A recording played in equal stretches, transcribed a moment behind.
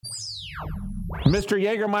Mr.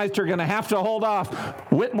 Jägermeister going to have to hold off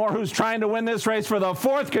Whitmore, who's trying to win this race for the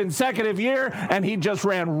fourth consecutive year, and he just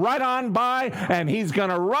ran right on by, and he's going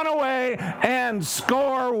to run away and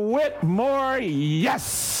score Whitmore.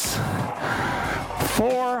 Yes!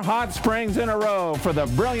 4 hot springs in a row for the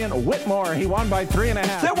brilliant Whitmore. He won by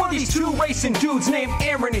 3.5. There were these 2 racing dudes named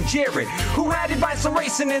Aaron and Jared who had advice on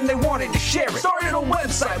racing and they wanted to share it. Started a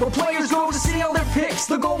website where players go to see all their picks.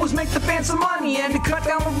 The goal was make the fans some money and to cut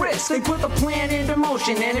down the risk. They put the plan into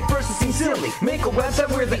motion and at first it seemed silly. Make a website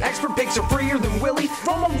where the expert picks are freer than Willie.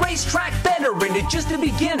 From a racetrack veteran to just a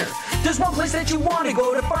beginner, there's one place that you want to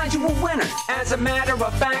go to find you a winner. As a matter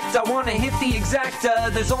of fact, I want to hit the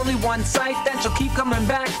exacta. There's only one site that you'll keep coming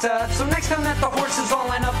back to. So next time that the horses all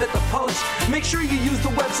line up at the post, make sure you use the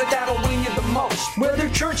website that'll win you the most. Whether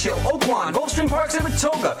Churchill, Oaklawn, Gulfstream Park,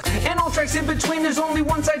 Saratoga, and all tracks in between, there's only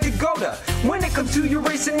one site to go to. When it comes to your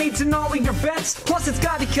racing needs and all of your bets, plus it's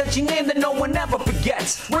got a catchy name that no one ever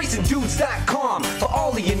forgets. RacingDudes.com for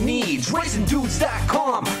all of your needs.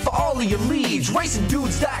 RacingDudes.com for all of your leads.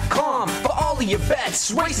 RacingDudes.com for all of your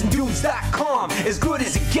bets. RacingDudes.com as good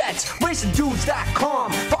as it gets.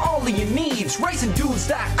 RacingDudes.com for all of your needs.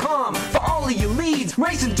 RacingDudes.com for all of your leads.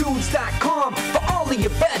 RacingDudes.com for all of your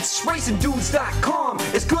bets. RacingDudes.com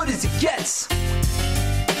as good as it gets.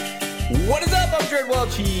 What is up? I'm Jared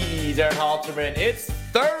Welchie, Aaron Halterman. It's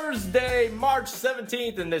Thursday, March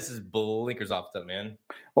 17th, and this is Blinkers Off Stuff, man.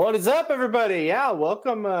 What is up, everybody? Yeah,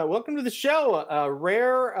 welcome to the show. A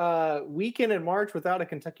rare weekend in March without a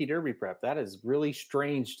Kentucky Derby prep. That is really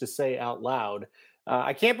strange to say out loud.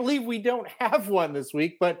 I can't believe we don't have one this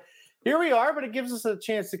week, but here we are. But it gives us a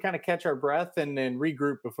chance to kind of catch our breath and then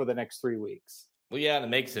regroup before the next 3 weeks. Well, yeah, and it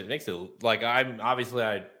makes it like I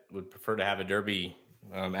would prefer to have a Derby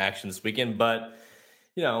action this weekend, but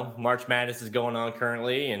you know, March Madness is going on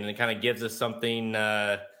currently, and it kind of gives us something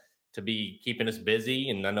to be keeping us busy.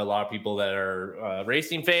 And I know a lot of people that are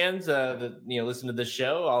racing fans that listen to this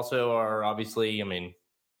show also are obviously. I mean,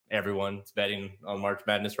 everyone's betting on March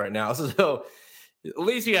Madness right now, so at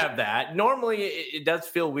least you have that. Normally, it does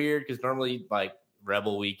feel weird because normally, like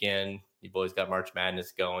Rebel Weekend, you've always got March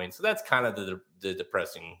Madness going, so that's kind of the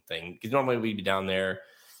depressing thing because normally we'd be down there.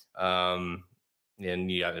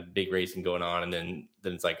 And you got a big racing going on, and then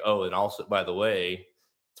it's like, oh, and also, by the way,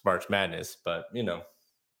 it's March Madness. But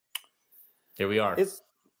here we are. It's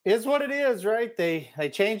what it is, right? They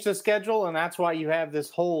changed the schedule, and that's why you have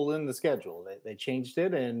this hole in the schedule. They changed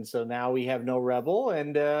it, and so now we have no Rebel,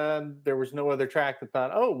 and there was no other track that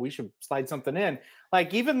thought, oh, we should slide something in.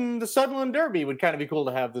 Like even the Sutherland Derby would kind of be cool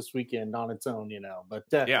to have this weekend on its own, But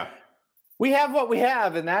yeah. We have what we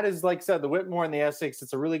have, and that is, like I said, the Whitmore and the Essex.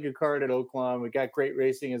 It's a really good card at Oaklawn. We got great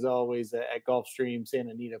racing, as always, at Gulfstream, Santa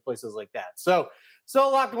Anita, places like that. So a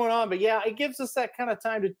lot going on. But, yeah, it gives us that kind of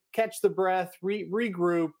time to catch the breath,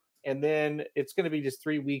 regroup, and then it's going to be just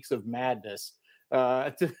 3 weeks of madness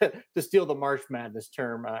to steal the March Madness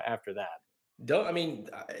term after that.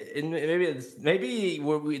 Maybe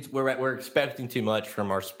we're expecting too much from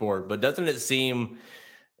our sport, but doesn't it seem –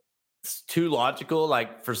 it's too logical,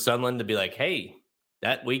 like for Sunland to be like, hey,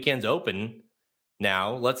 that weekend's open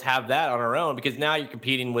now. Let's have that on our own, because now you're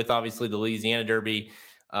competing with obviously the Louisiana Derby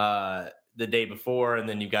the day before, and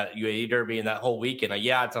then you've got UAE Derby and that whole weekend.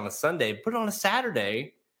 It's on a Sunday. Put it on a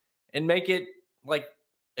Saturday and make it like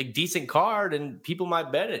a decent card, and people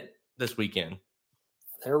might bet it this weekend.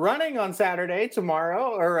 They're running on Saturday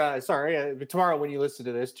tomorrow, tomorrow when you listen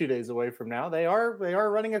to this, 2 days away from now. They are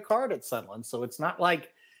running a card at Sunland, so it's not like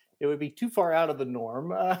it would be too far out of the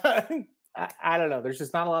norm. I don't know. There's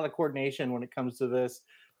just not a lot of coordination when it comes to this,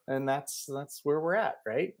 and that's where we're at,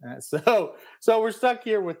 right? So we're stuck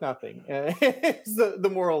here with nothing. It's the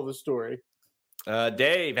moral of the story.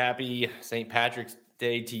 Dave, happy St. Patrick's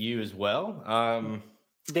Day to you as well.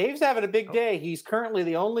 Dave's having a big day. He's currently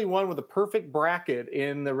the only one with a perfect bracket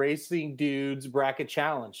in the Racing Dudes Bracket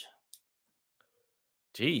Challenge.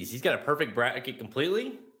 Jeez, he's got a perfect bracket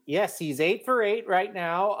completely? Yes, he's 8 for 8 right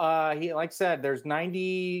now. He, like I said, there's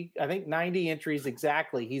 90 entries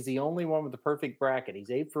exactly. He's the only one with the perfect bracket. He's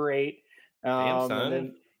 8 for 8.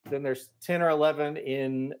 And then there's 10 or 11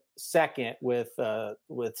 in second with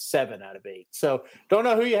 7 out of 8. So don't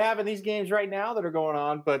know who you have in these games right now that are going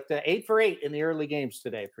on, but 8 for 8 in the early games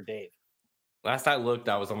today for Dave. Last I looked,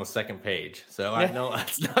 I was on the second page, so I know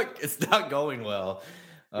it's not going well.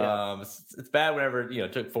 Yeah. It's bad whenever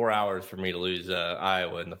it took 4 hours for me to lose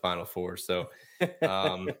Iowa in the Final Four. So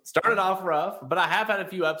started off rough, but I have had a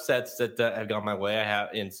few upsets that have gone my way. I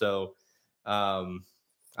don't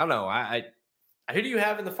know. Who do you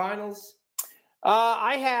have in the finals?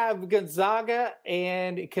 I have Gonzaga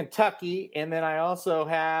and Kentucky, and then I also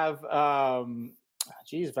have,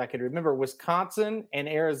 if I could remember, Wisconsin and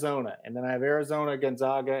Arizona, and then I have Arizona,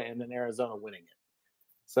 Gonzaga, and then Arizona winning it.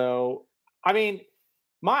 So, I mean,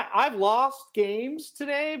 I've lost games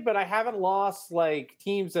today, but I haven't lost like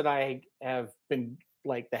teams that I have been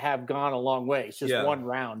like that have gone a long way. It's just one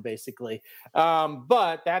round basically.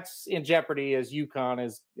 But that's in jeopardy as UConn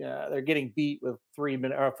is they're getting beat with 4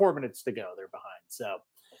 minutes to go. They're behind. So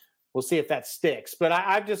we'll see if that sticks. But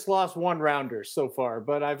I've just lost one rounders so far,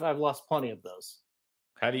 but I've lost plenty of those.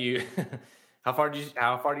 How do you how far do you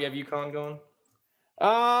have UConn going?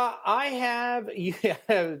 I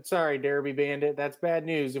have sorry, Derby Bandit. That's bad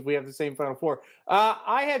news if we have the same Final Four.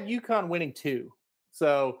 I have UConn winning 2.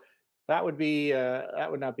 So that would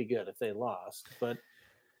not be good if they lost, but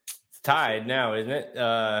it's tied now, isn't it?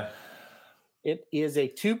 It is a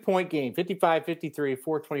 2-point game, 55-53,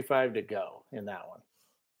 4:25 to go in that one.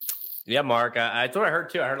 Yeah, Mark, I thought I heard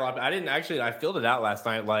too. I heard a lot. I filled it out last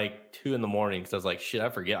night, like 2 a.m. because I was like, shit, I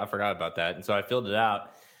forgot about that. And so I filled it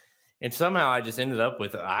out. And somehow I just ended up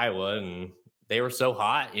with Iowa, and they were so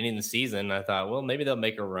hot ending the season. I thought, well, maybe they'll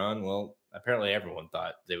make a run. Well, apparently everyone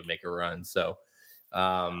thought they would make a run. So,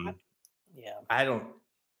 I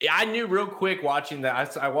knew real quick watching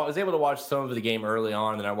that. I was able to watch some of the game early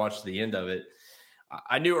on, and I watched the end of it.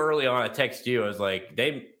 I knew early on. I texted you. I was like,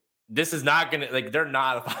 this is not going to, like, they're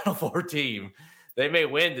not a Final Four team. They may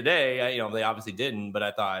win today. They obviously didn't, but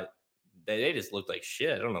I thought they just looked like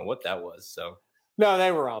shit. I don't know what that was. So. No,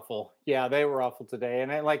 they were awful. Yeah, they were awful today.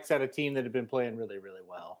 And like I said, a team that had been playing really, really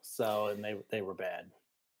well. So, and they were bad.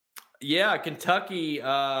 Yeah, Kentucky,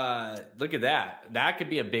 look at that. That could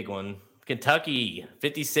be a big one. Kentucky,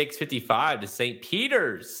 56-55 to St.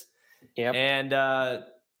 Peter's. Yep. And I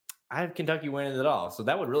have Kentucky winning it all. So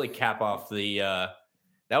that would really cap off the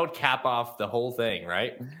whole thing,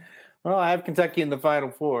 right? Well, I have Kentucky in the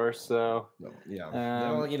Final Four, so yeah.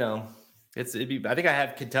 I think I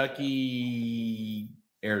have Kentucky,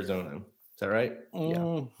 Arizona. Is that right?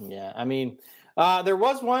 Yeah. I mean, there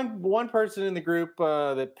was one person in the group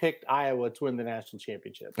that picked Iowa to win the national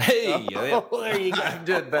championship. Hey, there you go. I'm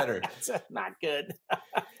doing better. That's not good.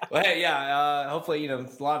 Well, hey, yeah. Hopefully, a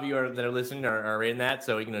lot of you that are listening are in that,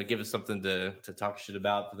 so give us something to talk shit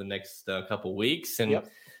about for the next couple weeks. And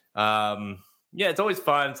it's always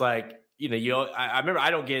fun. It's like I remember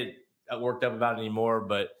I don't get worked up about it anymore,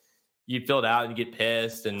 but you fill it out and you get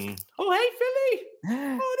pissed and hey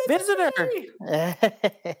Philly, visitor. Philly.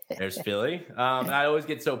 There's Philly. I always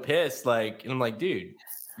get so pissed, and I'm like, dude,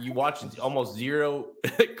 you watch almost zero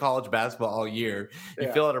college basketball all year.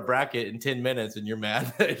 You fill out a bracket in 10 minutes and you're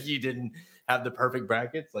mad that you didn't have the perfect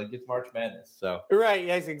brackets. Like, it's March Madness. So right,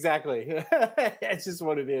 yes, exactly. That's just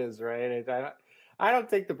what it is, right? I don't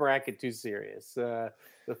take the bracket too serious. The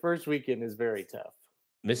first weekend is very tough.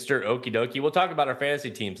 Mr. Okie dokie. We'll talk about our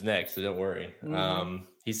fantasy teams next, so don't worry.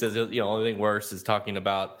 He says, only thing worse is talking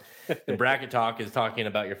about the bracket talk is talking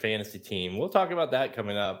about your fantasy team. We'll talk about that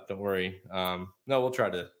coming up. Don't worry. No, we'll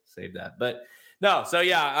try to save that. But no, so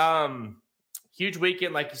huge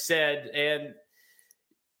weekend, like you said. And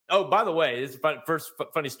oh, by the way, this is first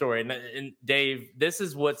funny story. And Dave, this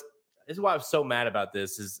is why I was so mad about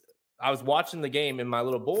this. Is I was watching the game and my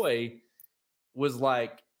little boy was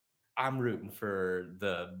like, I'm rooting for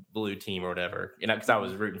the blue team or whatever, because I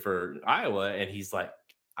was rooting for Iowa, and he's like,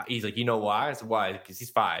 you know why? I said, why? Because he's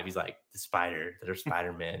 5. He's like, the Spider, they're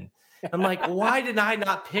Spider-Men. I'm like, why did I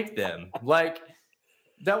not pick them? Like,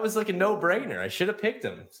 that was like a no-brainer. I should have picked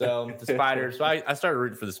them. So the Spiders. So I started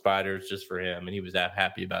rooting for the Spiders just for him, and he was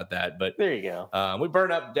happy about that. But there you go. We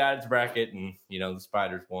burned up Dad's bracket, and the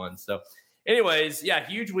Spiders won. So. Anyways,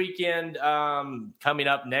 huge weekend coming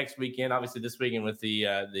up next weekend. Obviously, this weekend with the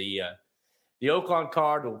Oaklawn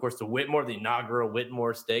card, of course, the inaugural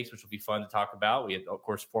Whitmore Stakes, which will be fun to talk about. We had, of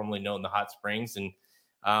course, formerly known the Hot Springs, and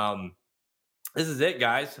this is it,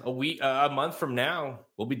 guys. A month from now,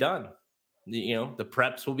 we'll be done. The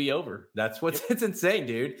preps will be over. That's it's insane,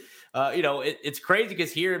 dude. It's crazy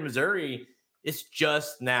because here in Missouri, it's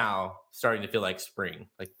just now starting to feel like spring,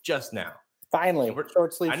 like just now. Finally,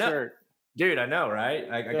 short sleeve shirt. Dude, I know, right?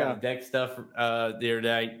 I got the deck stuff the other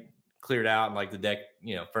day cleared out, and like the deck,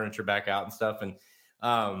 furniture back out and stuff. And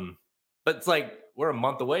but it's like we're a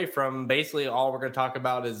month away from basically all we're going to talk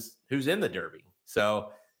about is who's in the Derby.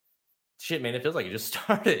 So shit, man, it feels like it just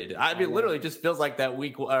started. I mean, literally, it just feels like that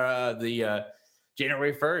week, the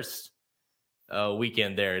January 1st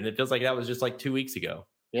weekend there, and it feels like that was just like 2 weeks ago.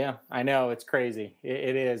 Yeah, I know, it's crazy.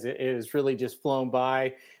 It is. It is really just flown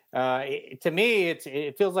by. To me,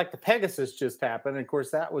 it feels like the Pegasus just happened. And of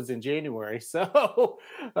course, that was in January. So,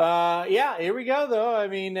 yeah, here we go. Though I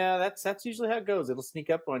mean, that's usually how it goes. It'll sneak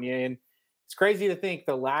up on you, and it's crazy to think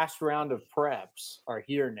the last round of preps are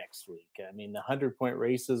here next week. I mean, the 100-point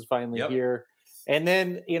race is finally here, and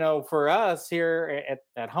then for us here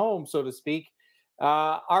at home, so to speak,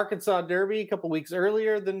 Arkansas Derby a couple weeks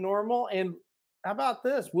earlier than normal. And how about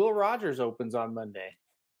this? Will Rogers opens on Monday.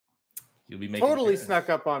 You'll be making totally snuck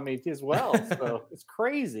up on me as well. So it's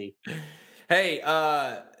crazy. Hey,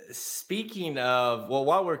 speaking of, well,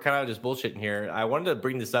 while we're kind of just bullshitting here, I wanted to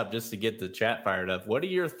bring this up just to get the chat fired up. What are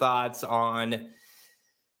your thoughts on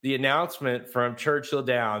the announcement from Churchill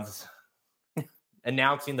Downs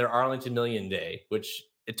announcing their Arlington Million Day, which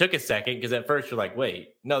it took a second because at first you're like,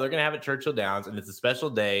 wait, no, they're going to have it at Churchill Downs and it's a special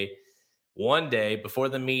day, one day before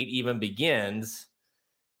the meet even begins.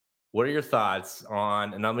 What are your thoughts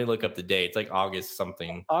on, and let me look up the date. It's like August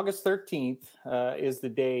something. August 13th is the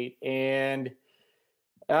date. And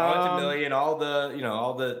Arlington Million, all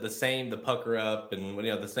the same, the pucker up and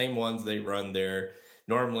the same ones they run there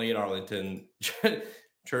normally at Arlington.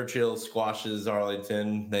 Churchill squashes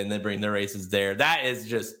Arlington, then they bring their races there. That is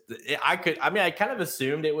just, I kind of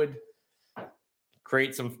assumed it would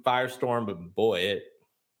create some firestorm, but boy, it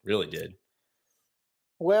really did.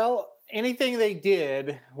 Well, anything they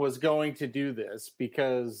did was going to do this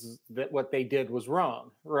because what they did was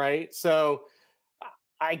wrong, right? So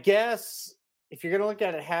I guess if you're going to look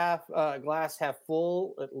at it glass half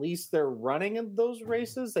full, at least they're running in those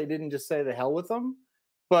races. They didn't just say the hell with them,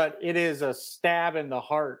 but it is a stab in the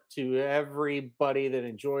heart to everybody that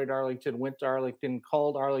enjoyed Arlington, went to Arlington,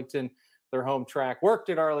 called Arlington their home track, worked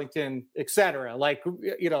at Arlington, etc. Like,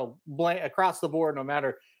 across the board, no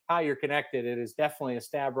matter how you're connected, it is definitely a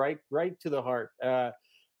stab right to the heart of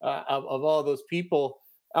all those people.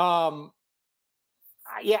 Again,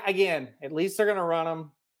 at least they're going to run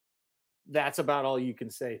them. That's about all you can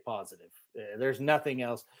say positive. There's nothing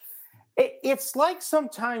else. It's like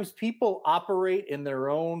sometimes people operate in their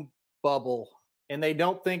own bubble and they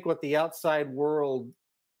don't think what the outside world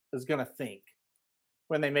is going to think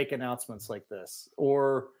when they make announcements like this,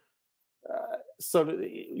 or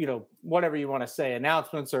whatever you want to say,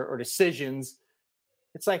 announcements or decisions.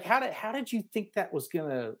 It's like, how did you think that was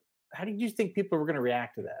how did you think people were gonna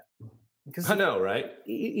react to that? Because I know, right?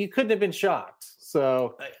 You couldn't have been shocked.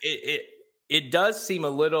 So it does seem a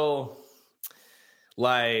little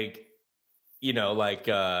like we're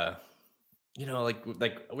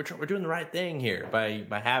doing the right thing here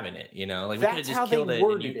by having it, like we could have just killed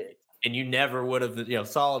it. And you never would have,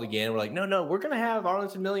 saw it again. We're like, no, we're going to have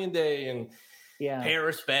Arlington Million Day and pay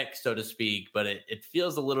respect, so to speak. But it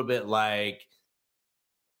feels a little bit like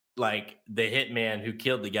the hitman who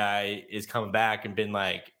killed the guy is coming back and been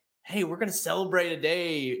like, hey, we're going to celebrate a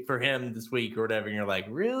day for him this week or whatever. And you're like,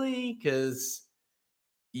 really? Because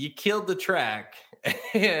you killed the track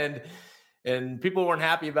and people weren't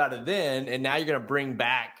happy about it then. And now you're going to bring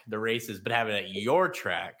back the races, but have it at your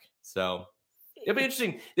track. So it'll be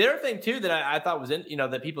interesting. The other thing too that I thought was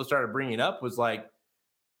that people started bringing up was like,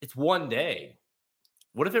 it's one day.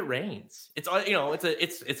 What if it rains? It's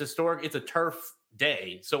it's a turf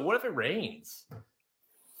day. So what if it rains?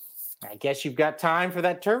 I guess you've got time for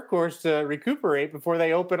that turf course to recuperate before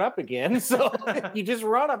they open up again. So you just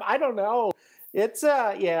run them. I don't know. It's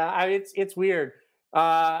it's weird.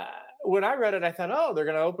 When I read it, I thought, oh, they're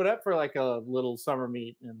going to open up for like a little summer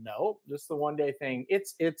meet, and no, just the one day thing.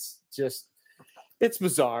 It's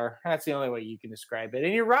bizarre. That's the only way you can describe it.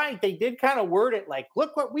 And you're right. They did kind of word it like,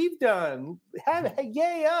 look what we've done.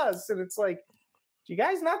 Yay us. And it's like, do you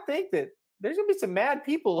guys not think that there's going to be some mad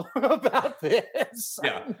people about this?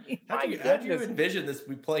 Yeah. How do you envision this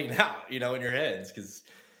playing out, in your heads? Because,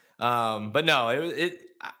 but no,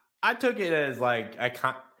 I took it as like,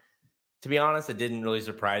 to be honest, it didn't really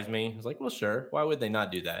surprise me. I was like, well, sure. Why would they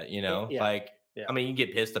not do that? I mean, you can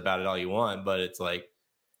get pissed about it all you want, but it's like,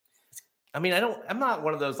 I'm not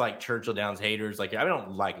one of those like Churchill Downs haters. Like, I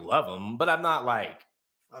don't love them, but I'm not like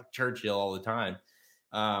fuck Churchill all the time.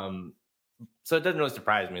 So it doesn't really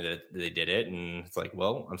surprise me that they did it. And it's like,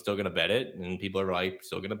 well, I'm still going to bet it. And people are like,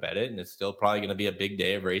 still going to bet it. And it's still probably going to be a big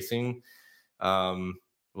day of racing.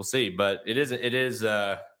 We'll see, but it is, it's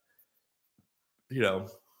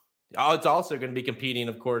also going to be competing,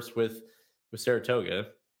 of course, with Saratoga.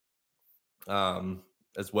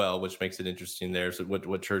 As well, which makes it interesting there. So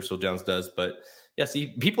what Churchill Downs does, but yeah, see,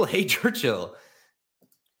 people hate Churchill.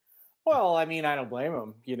 Well, I mean, I don't blame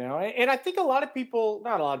them, and I think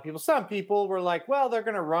some people were like, well, they're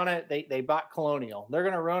going to run it. They bought Colonial. They're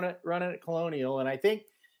going to run it at Colonial. And I think,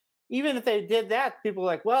 even if they did that, people are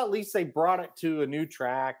like, well, at least they brought it to a new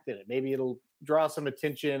track that maybe it'll draw some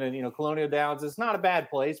attention. And, Colonial Downs is not a bad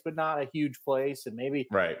place, but not a huge place. And maybe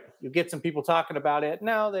Right. you get some people talking about it.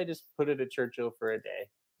 No, they just put it at Churchill for a day.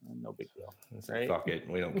 No big deal. Right? Fuck it.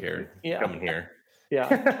 We don't care. Yeah. Coming here. Yeah.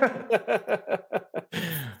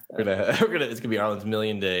 It's gonna be Arlen's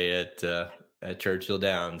Million Day at Churchill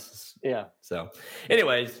Downs. Yeah. So,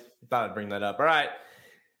 anyways, thought I'd bring that up. All right,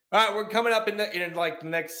 we're coming up in like the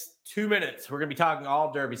next 2 minutes. We're gonna be talking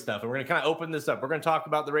all Derby stuff, and we're gonna kind of open this up. We're gonna talk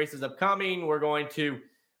about the races upcoming. We're going to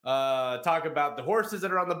talk about the horses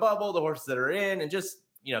that are on the bubble, the horses that are in, and just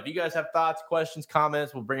if you guys have thoughts, questions,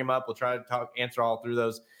 comments, we'll bring them up. We'll try to answer all through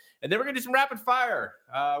those. And then we're going to do some rapid fire.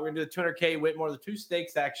 We're going to do the 200K Whitmore, the 2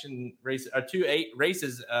 stakes action race, 8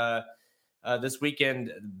 races this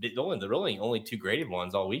weekend. The only 2 graded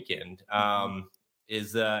ones all weekend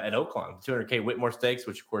is at Oaklawn. The 200K Whitmore Stakes,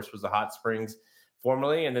 which of course was the Hot Springs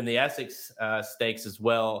formerly, and then the Essex Stakes as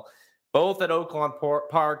well. Both at Oaklawn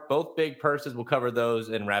Park, both big purses. We'll cover those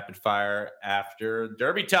in rapid fire after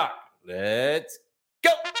Derby Talk. Let's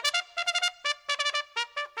go.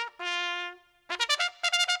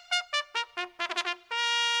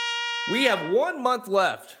 We have 1 month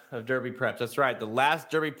left of Derby Preps. That's right. The last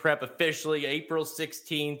Derby Prep officially April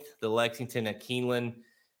 16th, the Lexington at Keeneland.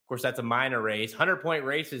 Of course, that's a minor race. 100-point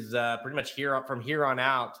race is pretty much from here on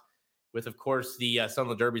out, with, of course, the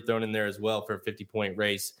Sunland Derby thrown in there as well for a 50-point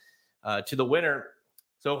race to the winner.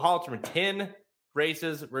 So, Halterman, 10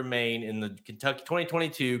 races remain in the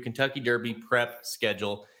 2022 Kentucky Derby Prep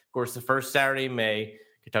schedule. Of course, the first Saturday in May,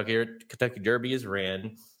 Kentucky Derby is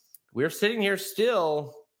ran. We're sitting here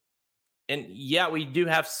still. And yeah, we do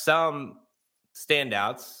have some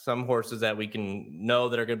standouts, some horses that we can know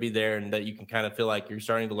that are going to be there and that you can kind of feel like you're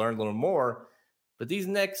starting to learn a little more. But these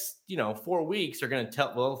next, 4 weeks are going to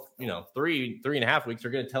tell, 3.5 weeks are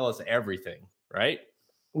going to tell us everything, right?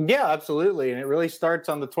 Yeah, absolutely. And it really starts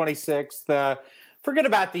on the 26th. Forget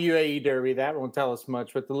about the UAE Derby. That won't tell us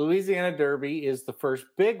much. But the Louisiana Derby is the first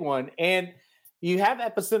big one. And you have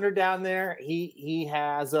Epicenter down there. He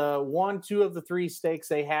has 1, 2 of the 3 stakes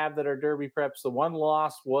they have that are Derby Preps. The one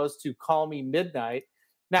loss was to Call Me Midnight.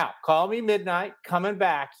 Now, Call Me Midnight coming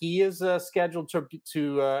back. He is scheduled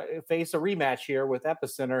to face a rematch here with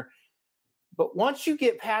Epicenter. But once you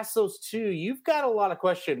get past those 2, you've got a lot of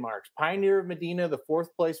question marks. Pioneer of Medina, the 4th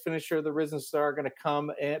place finisher of the Risen Star, going to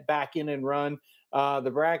come back in and run. The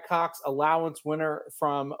Brad Cox allowance winner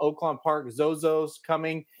from Oaklawn Park, Zozo's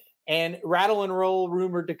coming. And Rattle and Roll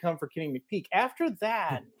rumored to come for Kenny McPeak. After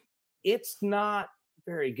that, it's not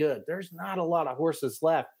very good. There's not a lot of horses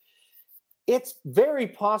left. It's very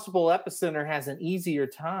possible Epicenter has an easier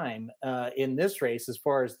time in this race as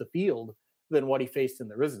far as the field than what he faced in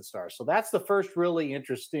the Risen Star. So that's the first really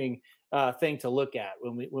interesting thing to look at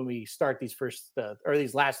when we start these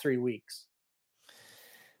these last 3 weeks.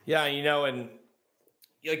 Yeah, and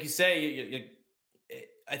like you say,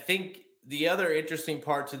 I think the other interesting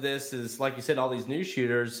part to this is, like you said, all these new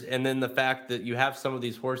shooters, and then the fact that you have some of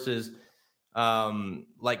these horses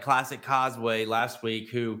like Classic Causeway last week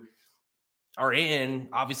who are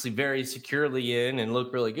obviously very securely in and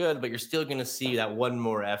look really good, but you're still going to see that one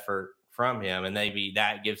more effort from him, and maybe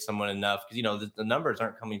that gives someone enough because, the numbers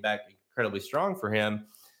aren't coming back incredibly strong for him,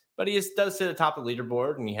 but he does sit atop the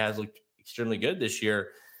leaderboard, and he has looked extremely good this year.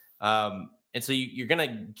 And so you're going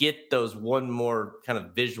to get those one more kind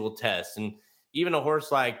of visual tests. And even a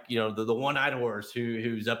horse like, the one-eyed horse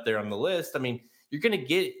who's up there on the list, I mean, you're going to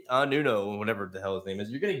get Nuno, whatever the hell his name is,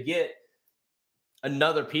 you're going to get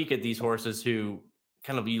another peek at these horses who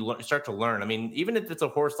kind of you start to learn. I mean, even if it's a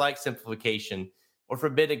horse like Simplification or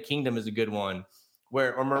Forbidden Kingdom is a good one,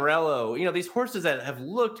 or Morello, these horses that have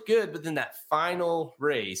looked good, but then that final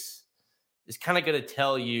race is kind of going to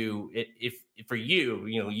tell you if for you,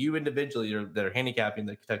 you individually that are handicapping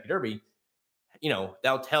the Kentucky Derby,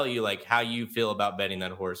 they'll tell you like how you feel about betting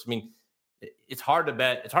that horse. I mean, it's hard to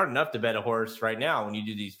bet. It's hard enough to bet a horse right now when you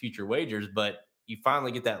do these future wagers, but you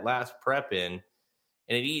finally get that last prep in, and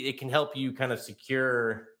it can help you kind of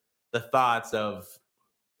secure the thoughts of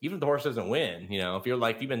even if the horse doesn't win. If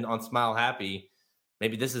you've been on Smile Happy,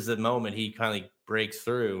 maybe this is the moment he kind of breaks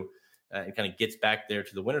through. And kind of gets back there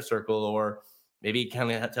to the winner's circle, or maybe it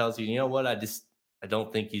kind of tells you, what, I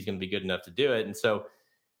don't think he's going to be good enough to do it. And so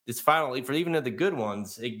this finally, for even the good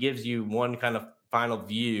ones, it gives you one kind of final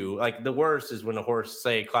view. Like the worst is when a horse,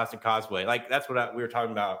 say Classic Causeway, like that's what we were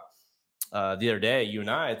talking about the other day, you and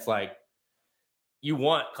I. It's like you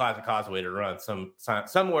want Classic Causeway to run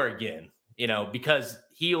somewhere again, because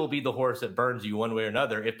he will be the horse that burns you one way or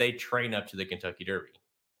another if they train up to the Kentucky Derby.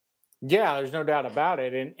 Yeah, there's no doubt about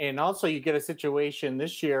it. And also you get a situation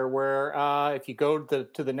this year where if you go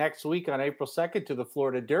to the next week on April 2nd to the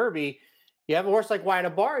Florida Derby, you have a horse like White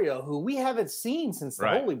Barrio, who we haven't seen since the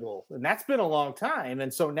Right. Holy Bull. And that's been a long time.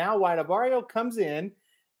 And so now White Barrio comes in,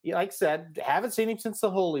 like I said, haven't seen him since the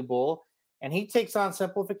Holy Bull. And he takes on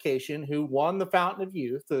Simplification, who won the Fountain of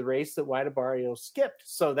Youth, the race that White Barrio skipped.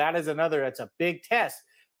 So that's a big test.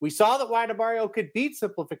 We saw that White Barrio could beat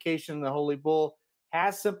Simplification in the Holy Bull.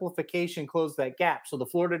 Has Simplification closed that gap? So the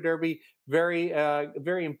Florida Derby,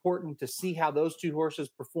 very important to see how those two horses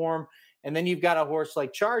perform. And then you've got a horse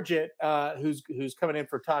like Charge It, who's coming in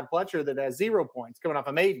for Todd Pletcher, that has 0 points, coming off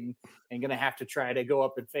a maiden, and going to have to try to go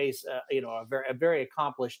up and face a very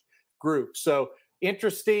accomplished group. So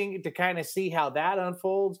interesting to kind of see how that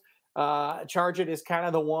unfolds. Charge It is kind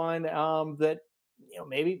of the one that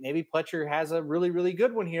maybe Pletcher has a really, really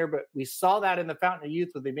good one here, but we saw that in the Fountain of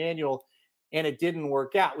Youth with Emmanuel, and it didn't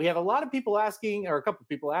work out. We have a lot of people asking, or a couple of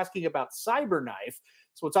people asking about Cyberknife.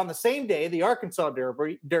 So it's on the same day, the Arkansas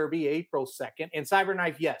Derby, April 2nd. And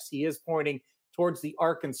Cyberknife, yes, he is pointing towards the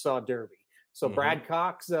Arkansas Derby. So Brad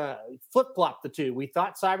Cox flip-flopped the two. We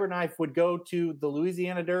thought Cyberknife would go to the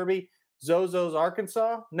Louisiana Derby, Zozo's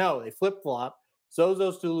Arkansas. No, they flip-flop.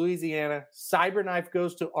 Zozo's to Louisiana, Cyberknife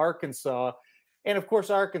goes to Arkansas. And of course,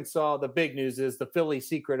 Arkansas, the big news is the Philly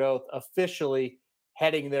Secret Oath officially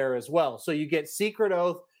heading there as well. So you get Secret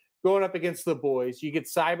Oath going up against the boys. You get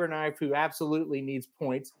Cyberknife, who absolutely needs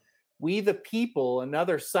points. We the People,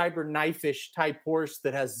 another Cyberknife-ish type horse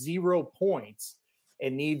that has 0 points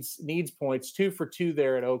and needs points, 2 for 2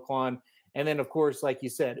 there at Oaklawn. And then, of course, like you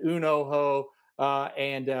said, Uno Ho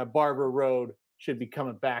and Barber Road should be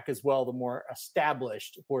coming back as well, the more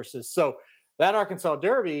established horses. So that Arkansas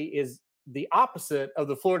Derby is the opposite of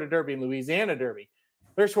the Florida Derby and Louisiana Derby.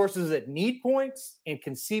 There's horses that need points and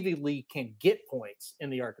conceivably can get points in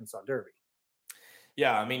the Arkansas Derby.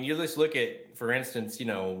 Yeah, I mean, you just look at, for instance,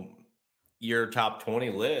 your top 20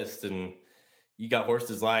 list, and you got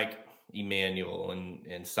horses like Emmanuel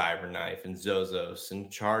and Cyberknife and Zozos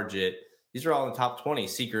and Charge It. These are all in the top 20.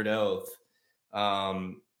 Secret Oath.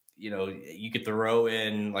 You could throw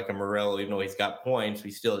in like a Morello, even though he's got points.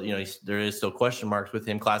 We still, there is still question marks with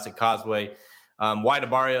him. Classic Causeway. White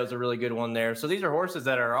Barrio is a really good one there. So these are horses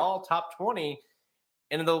that are all top 20.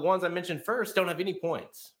 And the ones I mentioned first don't have any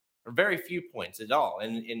points or very few points at all.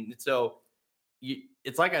 And so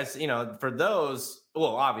it's like for those,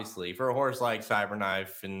 well, obviously for a horse like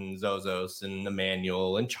Cyberknife and Zozos and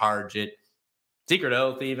Emmanuel and Charge It, Secret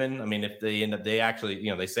Oath, even. I mean, if they end up, they actually,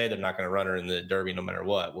 they say they're not going to run her in the Derby no matter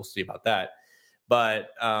what. We'll see about that. But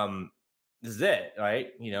this is it,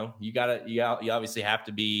 right? You obviously have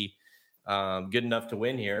to be good enough to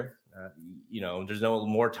win here. There's no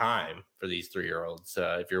more time for these 3-year-olds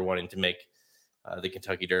if you're wanting to make the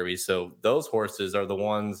Kentucky Derby. So those horses are the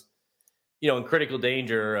ones, in critical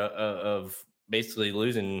danger of basically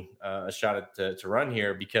losing a shot to run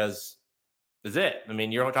here, because this is it. I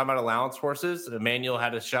mean, you're talking about allowance horses. Emmanuel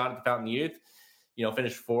had a shot at the Fountain Youth,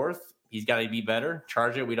 finished 4th. He's got to be better.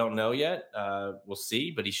 Charge It, we don't know yet. We'll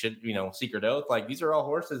see, but he should, Secret Oath. Like, these are all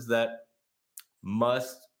horses that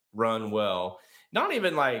must run well. Not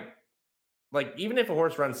even like even if a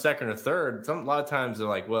horse runs 2nd or 3rd, a lot of times they're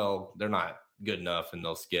like, well, they're not good enough and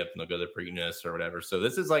they'll skip and they'll go to the Preakness or whatever. So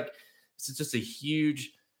this is just a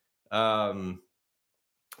huge last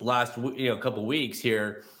couple weeks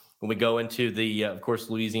here when we go into the of course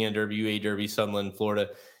Louisiana Derby, UA Derby, Sunland, Florida,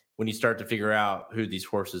 when you start to figure out who these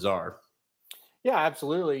horses are. Yeah,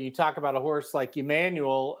 absolutely. You talk about a horse like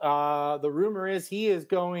Emmanuel. The rumor is he is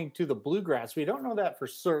going to the Bluegrass. We don't know that for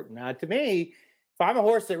certain. To me, if I'm a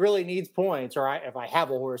horse that really needs points, or if I have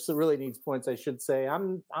a horse that really needs points, I should say,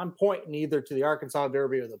 I'm pointing either to the Arkansas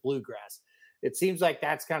Derby or the Bluegrass. It seems like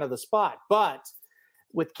that's kind of the spot. But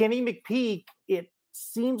with Kenny McPeak, it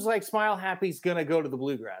seems like Smile Happy's going to go to the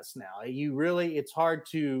Bluegrass now. It's hard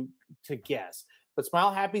to guess. But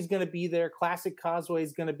Smile Happy's going to be there. Classic Causeway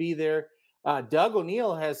is going to be there. Doug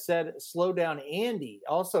O'Neill has said Slow Down Andy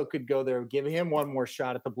also could go there, give him one more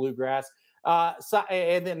shot at the Bluegrass.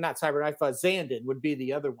 And then not Cyberknife, Zandon would be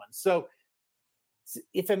the other one. So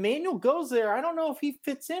if Emmanuel goes there, I don't know if he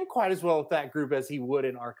fits in quite as well with that group as he would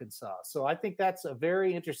in Arkansas. So I think that's a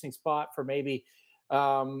very interesting spot for maybe,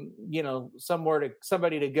 somebody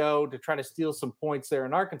to go to try to steal some points there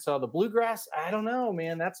in Arkansas. The Bluegrass, I don't know,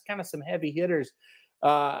 man. That's kind of some heavy hitters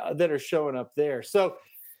that are showing up there. So,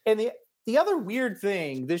 and the other weird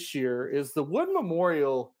thing this year is the Wood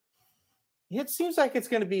Memorial. It seems like it's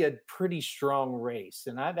going to be a pretty strong race.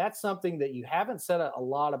 And that's something that you haven't said a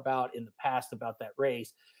lot about in the past about that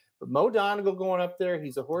race. But Mo Donegal going up there,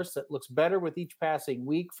 he's a horse that looks better with each passing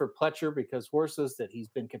week for Pletcher because horses that he's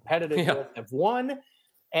been competitive with have won.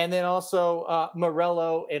 And then also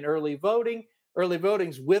Morello and early voting. Early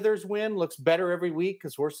voting's Withers win looks better every week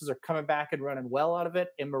because horses are coming back and running well out of it.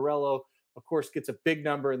 And Morello, of course, gets a big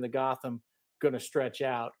number in the Gotham, going to stretch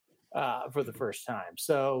out for the first time.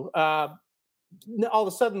 So all of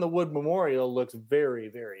a sudden, the Wood Memorial looks very,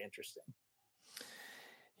 very interesting.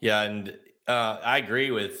 Yeah, and I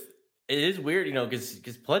agree with. It is weird, because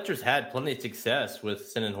Pletcher's had plenty of success with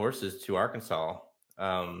sending horses to Arkansas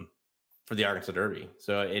for the Arkansas Derby.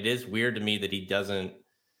 So it is weird to me that he doesn't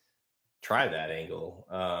try that angle.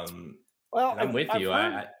 Well, I'm with you.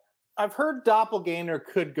 I've heard Doppelganger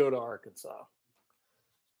could go to Arkansas.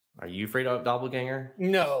 Are you afraid of Doppelganger?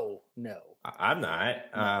 No. I'm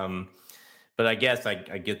not. But I guess I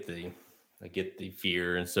get the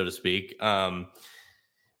fear, and so to speak.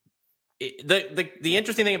 The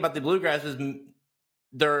interesting thing about the Bluegrass is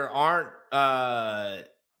there aren't. I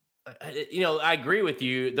agree with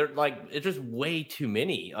you. They're it's just way too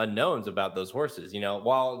many unknowns about those horses.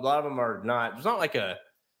 While a lot of them are not. There's not like a,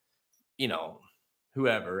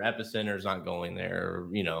 whoever Epicenter's not going there,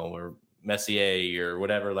 or Messier or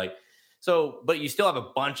whatever. But you still have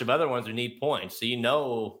a bunch of other ones who need points. So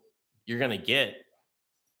you're gonna get.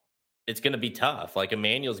 It's gonna be tough. Like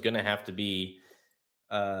Emmanuel's gonna have to be.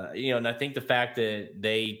 And I think the fact that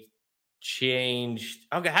they changed.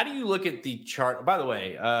 Okay, how do you look at the chart? By the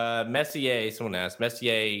way, Messier, someone asked,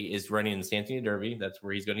 Messier is running in the Santini Derby. That's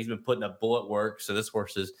where he's going. He's been putting up bullet work. So this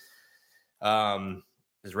horse is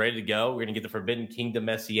ready to go. We're going to get the Forbidden Kingdom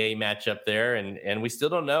Messier match up there. And we still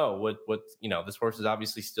don't know what this horse is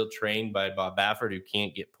obviously still trained by Bob Baffert, who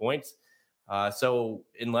can't get points. So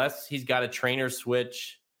unless he's got a trainer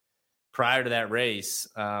switch prior to that race,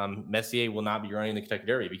 Messier will not be running the Kentucky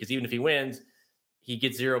Derby, because even if he wins, he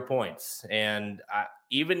gets 0 points. And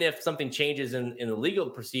even if something changes in the legal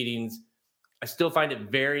proceedings, I still find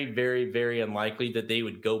it very, very, very unlikely that they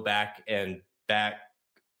would go back and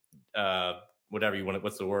whatever you want.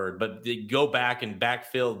 What's the word? But they go back and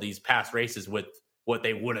backfill these past races with what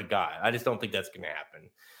they would have got. I just don't think that's going to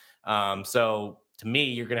happen. So to me,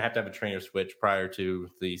 you're going to have a trainer switch prior to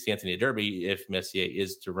the Santini Derby if Messier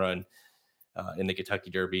is to run in the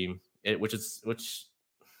Kentucky Derby, which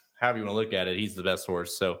however you want to look at it, he's the best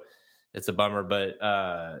horse. So it's a bummer, but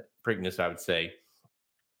Preakness, I would say,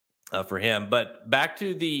 for him. But back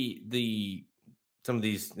to the some of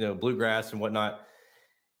these Bluegrass and whatnot.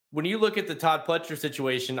 When you look at the Todd Pletcher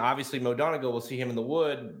situation, obviously Mo Donegal, we'll see him in the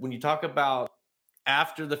Wood. When you talk about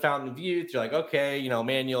after the Fountain of Youth, you're like, okay,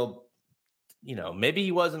 Manuel, maybe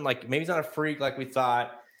he wasn't maybe he's not a freak like we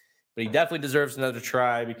thought, but he definitely deserves another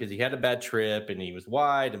try because he had a bad trip and he was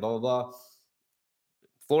wide and blah, blah, blah.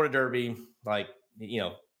 Florida Derby, and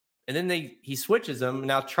then he switches them.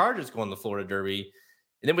 Now Charger's going to the Florida Derby.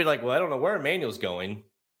 And then we're like, well, I don't know where Emmanuel's going.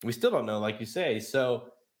 We still don't know, like you say.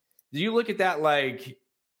 So do you look at that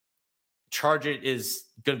Charger is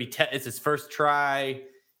going to be it's his first try,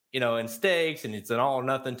 in stakes, and it's an all or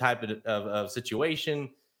nothing type of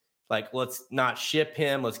situation. Let's not ship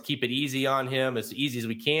him. Let's keep it easy on him, as easy as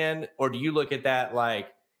we can. Or do you look at that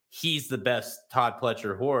he's the best Todd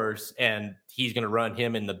Pletcher horse and he's going to run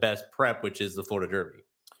him in the best prep, which is the Florida Derby?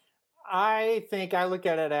 I think I look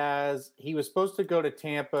at it as he was supposed to go to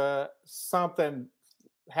Tampa. Something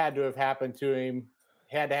had to have happened to him.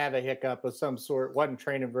 Had to have a hiccup of some sort. Wasn't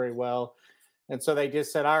training very well. And so they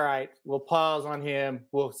just said, all right, we'll pause on him.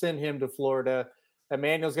 We'll send him to Florida.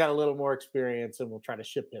 Emmanuel's got a little more experience and we'll try to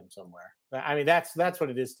ship him somewhere. I mean, that's what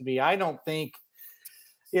it is to me. I don't think,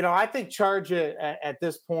 I think Charger at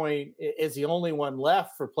this point is the only one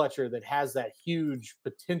left for Pletcher that has that huge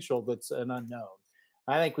potential that's an unknown.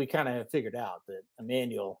 I think we kind of have figured out that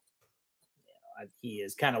Emmanuel, he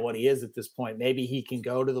is kind of what he is at this point. Maybe he can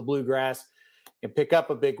go to the Bluegrass and pick up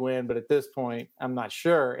a big win, but at this point, I'm not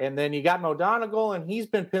sure. And then you got Mo Donegal, and he's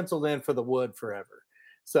been penciled in for the Wood forever.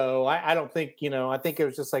 So I don't think, I think it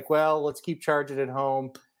was just well, let's keep Charging at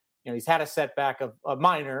home. He's had a setback a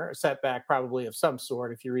minor setback probably of some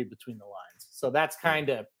sort if you read between the lines. So that's kind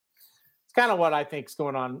of what I think is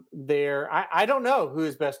going on there. I don't know who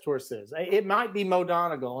his best horse is. It might be Mo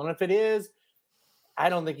Donegal. And if it is, I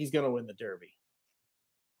don't think he's going to win the Derby.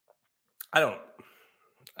 I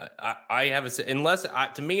have unless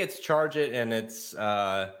to me it's Charge It and it's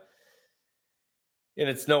no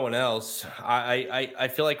one else. I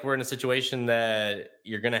feel like we're in a situation that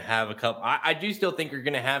you're going to have a couple. I do still think you're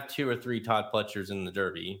going to have 2 or 3 Todd Pletchers in the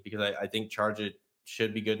Derby because I think Charge It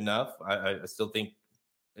should be good enough. I still think,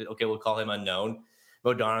 okay, we'll call him unknown.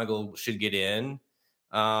 Mo Donegal should get in.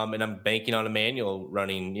 And I'm banking on Emmanuel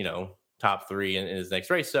running, top 3 in his next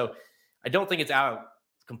race. So I don't think it's out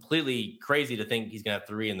completely crazy to think he's going to have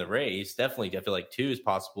 3 in the race. Definitely, I feel like 2 is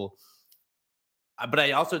possible. But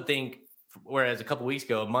I also think, whereas a couple weeks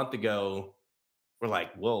ago, a month ago, we're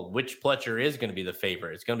like, well, which Pletcher is going to be the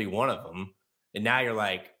favorite? It's going to be one of them. And now you're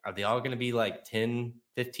like, are they all going to be like 10,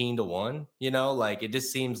 15 to 1? Like it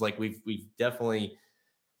just seems like we've definitely,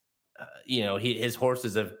 his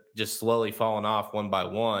horses have just slowly fallen off one by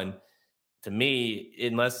one. To me,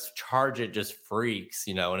 unless Charge It just freaks,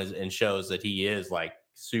 and shows that he is like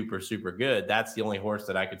super, super good, that's the only horse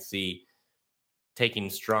that I could see taking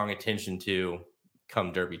strong attention to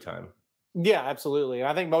come Derby time. Yeah, absolutely.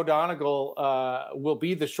 I think Mo Donegal will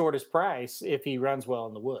be the shortest price if he runs well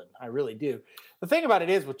in the wood. I really do. The thing about it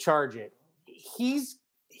is with Charge It, he's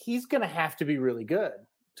going to have to be really good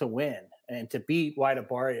to win and to beat White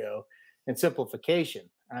Barrio in simplification.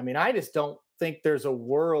 I mean, I just don't think there's a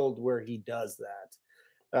world where he does that.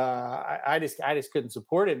 I just couldn't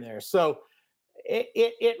support him there. So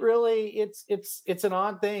it really it's an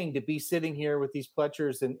odd thing to be sitting here with these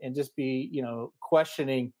Pletchers and just be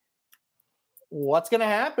questioning what's going to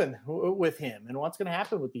happen with him and what's going to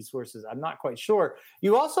happen with these horses. I'm not quite sure.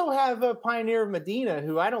 You also have a Pioneer of Medina,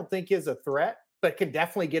 who I don't think is a threat, but can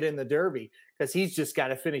definitely get in the Derby because he's just got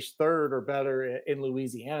to finish 3rd or better in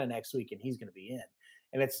Louisiana next week, and he's going to be in.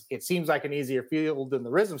 And it seems like an easier field than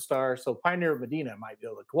the Rhythm Star, so Pioneer of Medina might be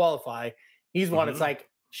able to qualify. He's one that's like,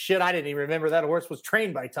 shit, I didn't even remember that horse was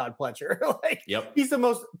trained by Todd Pletcher. He's the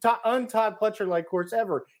most un-Todd Pletcher-like horse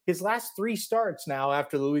ever. His last 3 starts now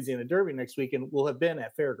after the Louisiana Derby next weekend will have been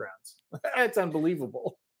at Fairgrounds. It's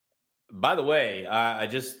unbelievable. By the way, I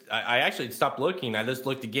actually stopped looking. I just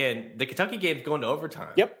looked again. The Kentucky game's going to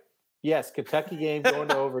overtime. Yep. Yes, Kentucky game going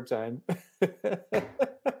to overtime.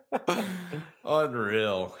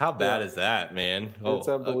 Unreal. How bad is that, man? It's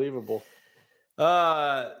unbelievable.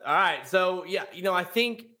 All right. So yeah, I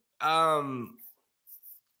think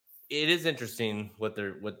it is interesting what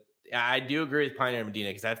I do agree with Pioneer Medina,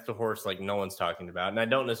 because that's the horse like no one's talking about. And I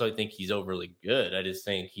don't necessarily think he's overly good. I just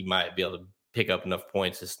think he might be able to pick up enough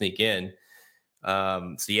points to sneak in.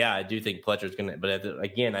 So yeah, I do think Pletcher's gonna, but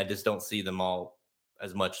again, I just don't see them all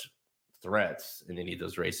as much threats in any of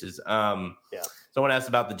those races. Someone asked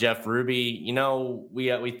about the Jeff Ruby.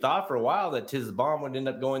 We thought for a while that Tiz the Bomb would end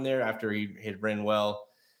up going there after he had ran well,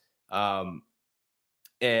 and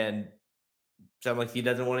sounds like he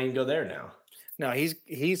doesn't want to even go there now. No,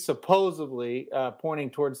 he's supposedly pointing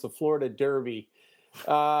towards the Florida Derby.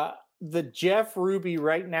 The Jeff Ruby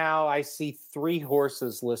right now, I see 3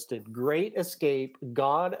 horses listed: Great Escape,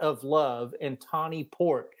 God of Love, and Tawny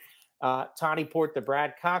Port. Tawny Port, the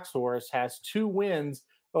Brad Cox horse, has 2 wins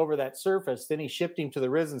over that surface. Then he shipped him to the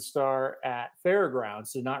Risen Star at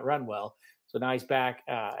Fairgrounds, did not run well. So now he's back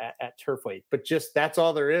at turf weight. But just that's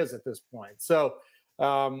all there is at this point. So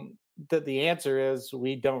the answer is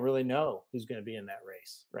we don't really know who's going to be in that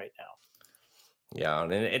race right now. Yeah,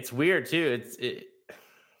 and it's weird too.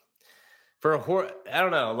 For a horse, I don't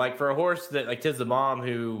know, like for a horse that like Tiz the Bomb,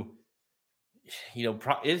 who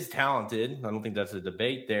is talented. I don't think that's a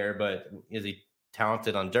debate there, but is he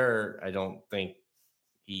talented on dirt? I don't think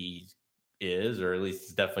he is, or at least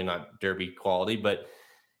he's definitely not Derby quality. But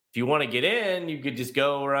if you want to get in, you could just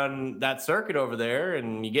go run that circuit over there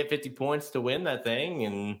and you get 50 points to win that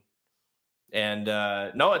thing. And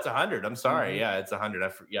no, it's 100. I'm sorry. Yeah, it's 100. I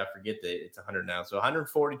forget that it's 100 now. So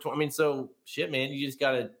 140. I mean, so shit, man, you just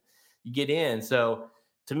you get in. So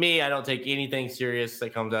to me, I don't take anything serious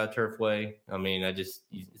that comes out of Turfway. I mean, it's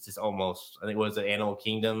just almost, I think, was it Animal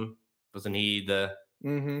Kingdom? Wasn't he the,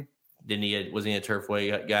 wasn't he a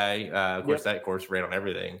Turfway guy? Of course, that course ran on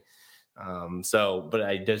everything. But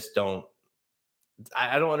I just don't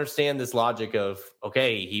understand this logic of,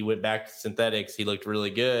 okay, he went back to synthetics. He looked really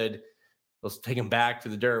good. Let's take him back to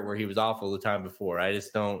the dirt where he was awful the time before. I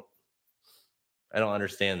don't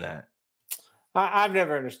understand that. I've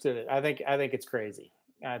never understood it. I think it's crazy.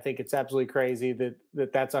 I think it's absolutely crazy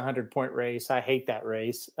that's a 100-point race. I hate that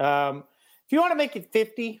race. If you want to make it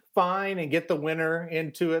 50, fine, and get the winner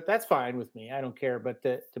into it, that's fine with me. I don't care. But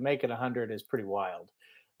to make it 100 is pretty wild.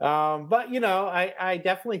 But I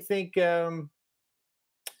definitely think, like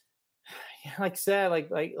I said,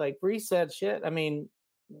 like Bree said, shit. I mean,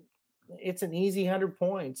 it's an easy 100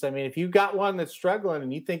 points. I mean, if you've got one that's struggling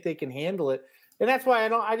and you think they can handle it, and that's why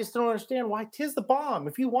I just don't understand why Tiz the Bomb.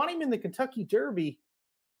 If you want him in the Kentucky Derby,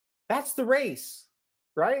 that's the race,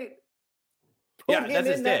 right? Put him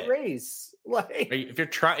in that race. Like,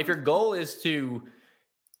 if your goal is to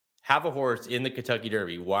have a horse in the Kentucky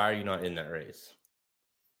Derby, why are you not in that race?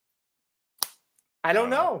 I don't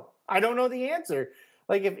know. I don't know the answer.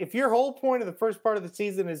 Like if your whole point of the first part of the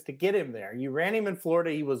season is to get him there, you ran him in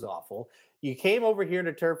Florida, he was awful. You came over here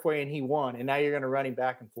to Turfway and he won, and now you're going to run him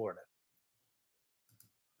back in Florida.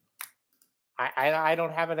 I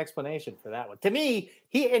don't have an explanation for that one. To me,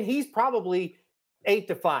 he's probably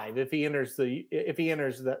 8-5 if he enters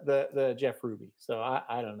the Jeff Ruby. So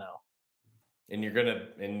I don't know. And you're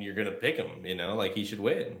gonna pick him, like he should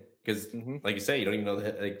win because, like you say, you don't even know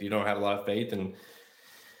you don't have a lot of faith in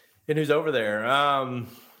who's over there. All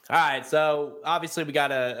right, so obviously we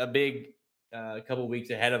got a big couple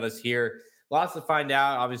weeks ahead of us here. Lots to find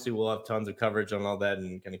out. Obviously, we'll have tons of coverage on all that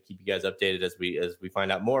and kind of keep you guys updated as we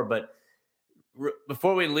find out more. But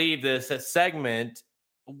before we leave this segment,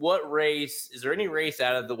 is there any race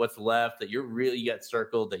out of what's left that you got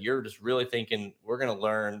circled that you're just really thinking we're going to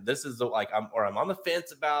learn? This is I'm on the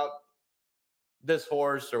fence about this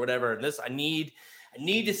horse or whatever. And I need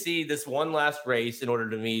to see this one last race in order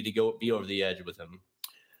to me to go be over the edge with him.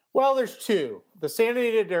 Well, there's two. The Santa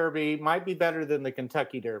Anita Derby might be better than the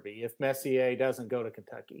Kentucky Derby if Messier doesn't go to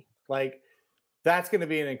Kentucky. That's going to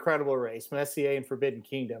be an incredible race. Messier and Forbidden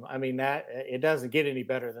Kingdom. I mean, it doesn't get any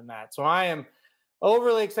better than that. So I am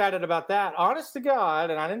overly excited about that. Honest to God,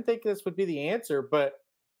 and I didn't think this would be the answer, but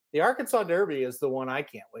the Arkansas Derby is the one I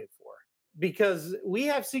can't wait for because we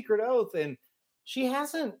have Secret Oath, and she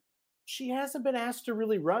hasn't been asked to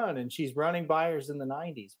really run, and she's running buyers in the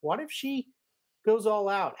 90s. What if she goes all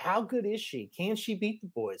out? How good is she? Can she beat the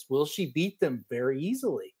boys? Will she beat them very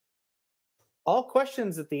easily? All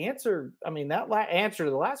questions that the answer, that answer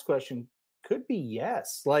to the last question could be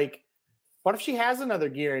yes. What if she has another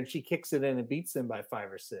gear and she kicks it in and beats them by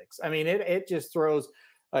 5 or 6? It just throws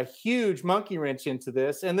a huge monkey wrench into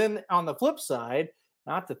this. And then on the flip side,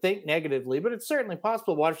 not to think negatively, but it's certainly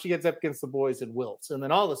possible. What if she gets up against the boys and wilts? And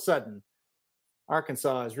then all of a sudden,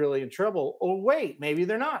 Arkansas is really in trouble. Oh, wait, maybe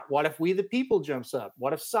they're not. What if We the People jumps up?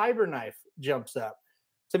 What if Cyberknife jumps up?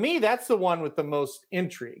 To me, that's the one with the most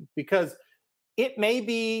intrigue because it may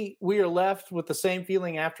be we are left with the same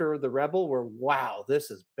feeling after the Rebel where, wow, this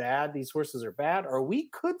is bad. These horses are bad. Or we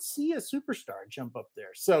could see a superstar jump up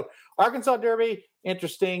there. So Arkansas Derby,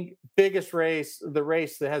 interesting. Biggest race, the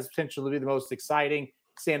race that has potential to be the most exciting,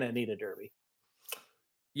 Santa Anita Derby.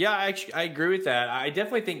 Yeah, I agree with that. I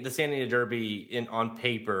definitely think the Santa Anita Derby on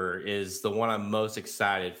paper is the one I'm most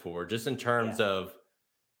excited for, just in terms of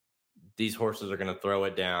these horses are going to throw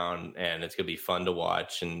it down and it's going to be fun to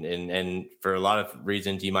watch. And for a lot of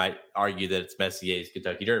reasons, you might argue that it's Messier's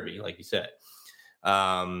Kentucky Derby, like you said.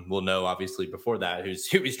 We'll know, obviously, before that who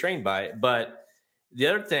he's trained by. But the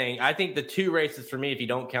other thing, I think the two races for me, if you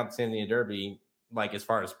don't count the Santa Anita Derby, as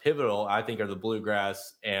far as pivotal, I think are the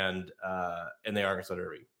Bluegrass and the Arkansas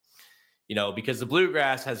Derby. Because the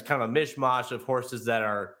Bluegrass has kind of a mishmash of horses that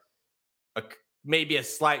are maybe a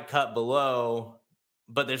slight cut below,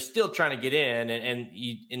 but they're still trying to get in.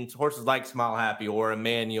 And horses like Smile Happy or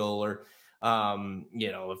Emmanuel or,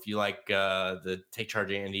 if you like the Take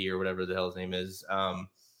Charge Andy or whatever the hell his name is,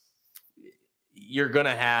 you're going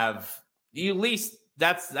to have at least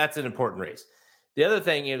that's an important race. The other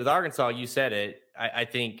thing with Arkansas, you said it, I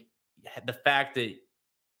think the fact that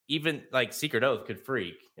even Secret Oath could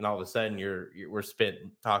freak and all of a sudden we're spent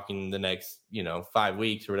talking the next, 5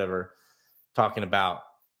 weeks or whatever, talking about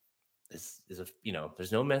this is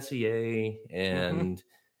there's no Messier and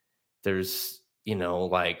there's, name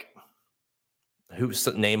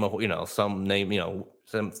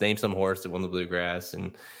some horse that won the Bluegrass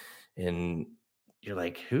and you're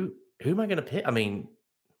like, who am I going to pick?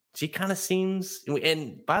 She kind of seems,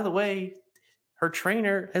 and by the way, her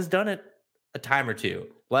trainer has done it a time or two.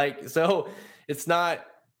 So it's not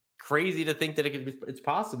crazy to think that it's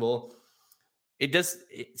possible.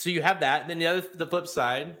 So you have that. And then the flip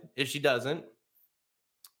side, if she doesn't,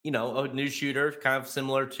 a new shooter, kind of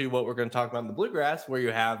similar to what we're going to talk about in the Bluegrass, where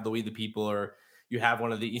you have the We the People, or you have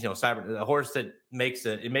one of the, a horse that makes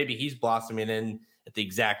it, maybe he's blossoming in at the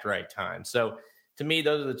exact right time. So to me,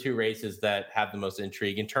 those are the two races that have the most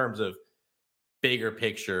intrigue in terms of bigger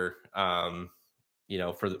picture,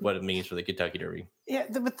 for what it means for the Kentucky Derby. Yeah,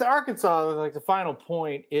 but the Arkansas, the final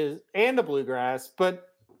point is, and the Bluegrass, but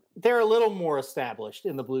they're a little more established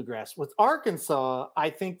in the Bluegrass. With Arkansas, I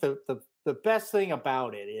think the best thing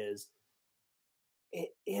about it is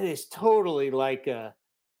it is totally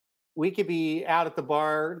we could be out at the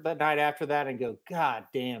bar that night after that and go, God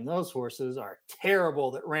damn, those horses are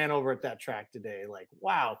terrible that ran over at that track today.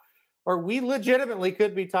 Wow. Or we legitimately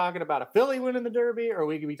could be talking about a filly winning the Derby, or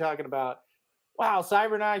we could be talking about, wow,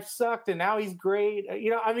 Cyberknife sucked and now he's great.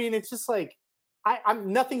 It's just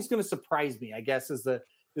I'm nothing's going to surprise me, I guess is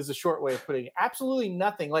the short way of putting it. Absolutely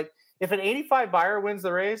nothing. if an 85 buyer wins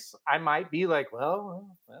the race, I might be like,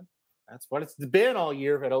 well, that's what it's been all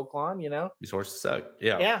year at Oaklawn, you know? These horses suck.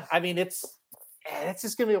 Yeah. Yeah. I mean, it's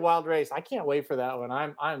just going to be a wild race. I can't wait for that one.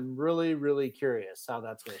 I'm really, really curious how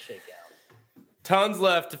that's going to shake out. Tons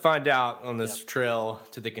left to find out on this trail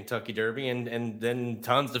to the Kentucky Derby, and then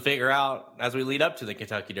tons to figure out as we lead up to the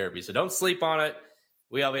Kentucky Derby. So don't sleep on it.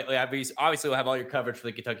 We obviously will have all your coverage for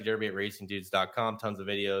the Kentucky Derby at racingdudes.com. Tons of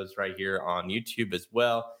videos right here on YouTube as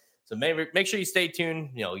well. So make sure you stay tuned.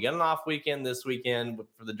 You know, you get an off weekend this weekend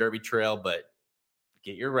for the Derby Trail, but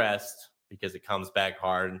get your rest because it comes back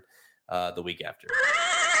hard the week after.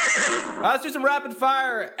 Let's do some rapid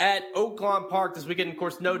fire at Oaklawn Park this weekend. Of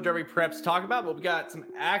course, no Derby preps to talk about, but we got some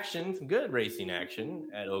action, some good racing action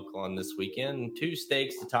at Oaklawn this weekend. 2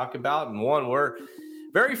 stakes to talk about, and one we're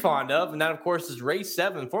very fond of, and that, of course, is race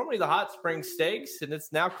 7, formerly the Hot Springs Stakes, and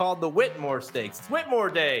it's now called the Whitmore Stakes. It's Whitmore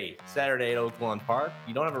Day, Saturday at Oaklawn Park.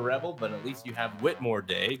 You don't have a Rebel, but at least you have Whitmore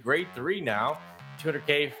Day. Grade 3 now,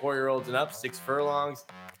 200K, 4-year-olds and up, 6 furlongs.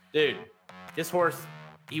 Dude, this horse,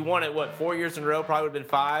 he won it, 4 years in a row? Probably would have been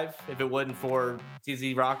 5 if it wasn't for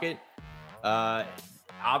TZ Rocket.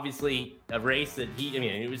 Obviously, a race that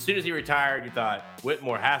as soon as he retired, you thought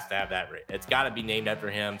Whitmore has to have that race. It's got to be named after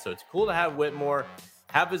him. So it's cool to have Whitmore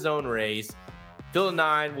have his own race. Field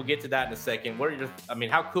 9, we'll get to that in a second.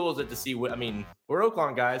 How cool is it to see? We're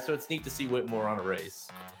Oaklawn guys, so it's neat to see Whitmore on a race.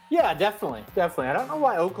 Yeah, definitely. I don't know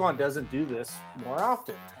why Oaklawn doesn't do this more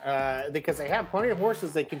often, because they have plenty of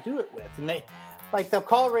horses they can do it with, and they'll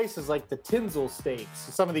call races like the Tinsel Stakes,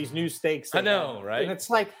 some of these new stakes. I know, right? And it's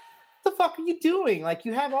like, what the fuck are you doing? Like,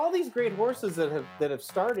 you have all these great horses that have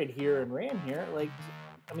started here and ran here. Like,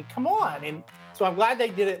 I mean, come on. And so I'm glad they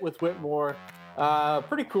did it with Whitmore.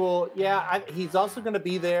 Pretty cool. Yeah, he's also going to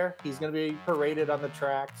be there. He's going to be paraded on the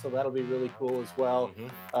track, so that'll be really cool as well.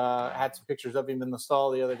 Had some pictures of him in the stall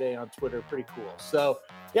the other day on Twitter. Pretty cool. So,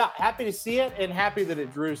 yeah, happy to see it, and happy that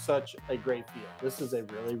it drew such a great field. This is a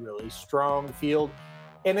really, really strong field,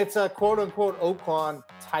 and it's a quote-unquote Oaklawn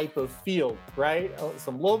type of field, right?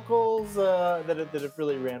 Some locals that have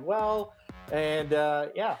really ran well, and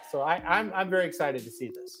so I'm very excited to see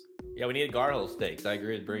this. Yeah, we need a Garhill Stakes. I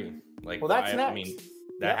agree with Bree. Well, that's next.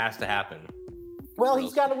 That has to happen. Well,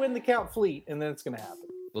 he's got to win the Count Fleet, and then it's going to happen.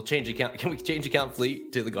 We'll change the Count. Can we change the Count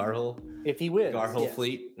Fleet to the Garhill? If he wins. Garhill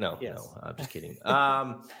Fleet? No, I'm just kidding.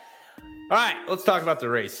 All right, let's talk about the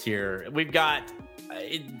race here. We don't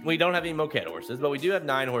have any Moquett horses, but we do have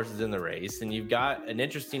 9 horses in the race, and you've got an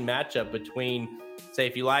interesting matchup between, say,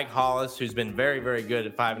 if you like Hollis, who's been very, very good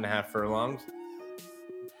at 5.5 furlongs.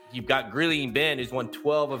 You've got Greeley and Ben, who's won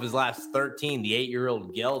 12 of his last 13, the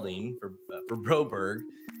 8-year-old gelding for Broberg.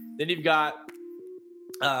 Then you've got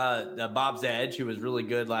Bob's Edge, who was really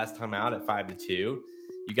good last time out at 5-2. You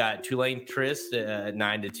got Tulane Trist at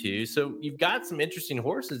 9-2. So you've got some interesting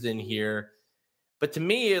horses in here. But to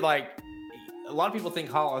me, like, a lot of people think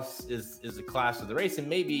Hollis is a class of the race, and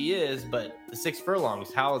maybe he is, but the 6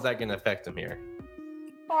 furlongs, how is that going to affect him here?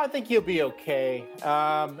 Oh, I think he'll be okay.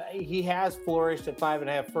 He has flourished at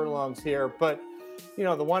 5.5 furlongs here, but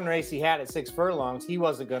the one race he had at 6 furlongs, he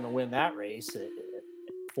wasn't going to win that race. At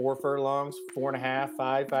 4 furlongs, 4.5,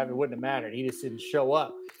 5, it wouldn't have mattered. He just didn't show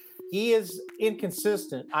up. He is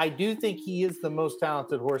inconsistent. I do think he is the most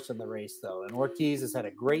talented horse in the race, though. And Ortiz has had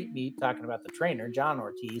a great meet talking about the trainer, John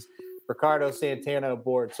Ortiz, Ricardo Santana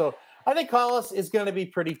aboard. So I think Hollis is going to be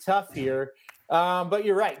pretty tough here. But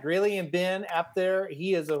you're right. Greeley and Ben up there,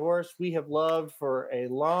 he is a horse we have loved for a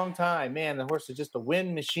long time. Man, the horse is just a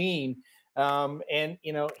win machine. And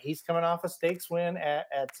he's coming off a stakes win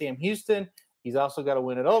at Sam Houston. He's also got a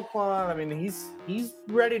win at Oaklawn. I mean, he's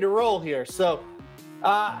ready to roll here. So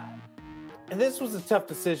and this was a tough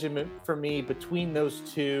decision for me between those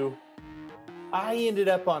two. I ended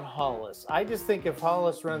up on Hollis. I just think if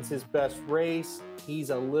Hollis runs his best race, he's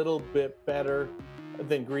a little bit better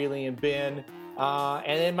than Greeley and Ben.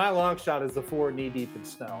 And then my long shot is the 4 Knee Deep in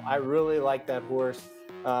Snow. I really like that horse.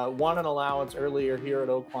 Won an allowance earlier here at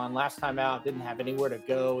Oaklawn. Last time out, didn't have anywhere to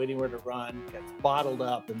go, anywhere to run. Gets bottled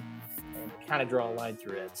up and kind of draw a line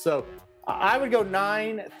through it. So I would go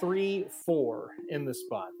 9-3-4 in this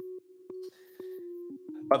spot.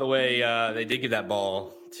 By the way, they did give that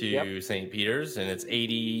ball to St. Peter's, and it's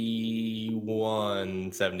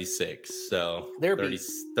 81-76. So they're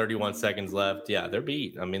 31 seconds left. Yeah, they're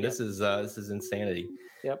beat. I mean, this is insanity.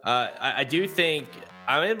 Yep. I do think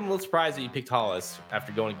I'm a little surprised that you picked Hollis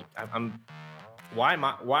after going.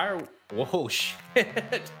 Whoa,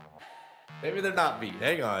 shit. Maybe they're not beat.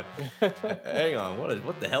 Hang on. Hang on.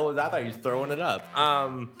 What the hell was that? I thought he was throwing it up.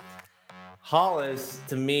 Hollis,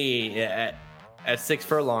 to me, at 6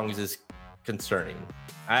 furlongs is concerning.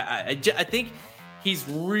 I think he's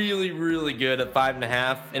really, really good at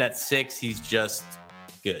 5.5, and at 6, he's just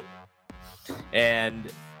good.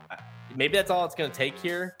 And maybe that's all it's going to take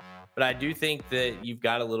here. But I do think that you've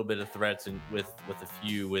got a little bit of threats with a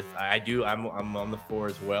few. I'm on the 4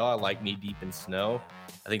 as well. I like Knee Deep in Snow.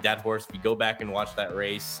 I think that horse, if you go back and watch that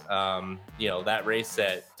race, that race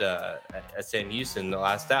at Sam Houston, the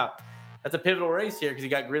last out, that's a pivotal race here because you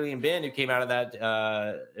got Greeley and Ben who came out of that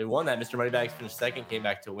and won that. Mr. Moneybags finished second, came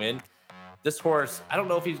back to win. This horse, I don't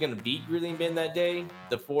know if he's going to beat Greeley and Ben that day,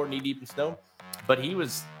 the 4 Knee Deep in Snow, but he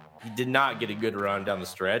did not get a good run down the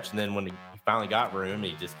stretch. And then when he finally got room,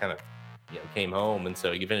 he just kind of came home, and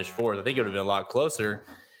so he finished 4th. I think it would have been a lot closer.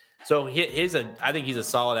 So I think he's a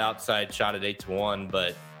solid outside shot at 8-1,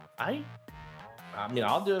 but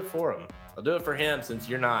I'll do it for him. I'll do it for him since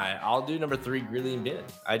you're not. I'll do number 3, Greeley and Ben.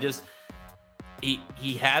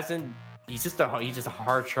 He's just a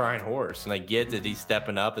hard trying horse, and I get that he's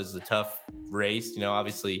stepping up as a tough race.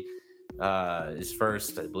 Obviously, his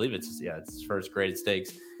first, I believe it's his first graded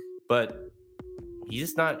stakes, but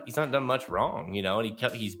he's not done much wrong,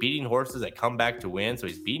 and he's beating horses that come back to win. So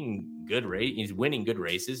he's beating he's winning good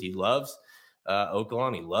races. He loves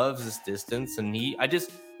Oaklawn. He loves this distance, and he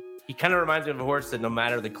kind of reminds me of a horse that no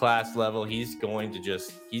matter the class level, he's going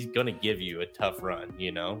to give you a tough run.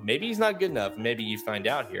 Maybe he's not good enough. Maybe you find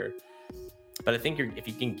out here, but I think if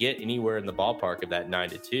you can get anywhere in the ballpark of that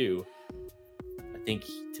 9-2, I think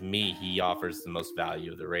to me he offers the most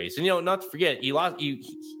value of the race. And not to forget, he lost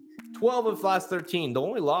 12 of the last 13. The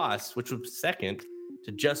only loss, which was second,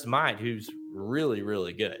 to Just Might, who's really,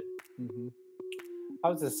 really good. Mm-hmm. I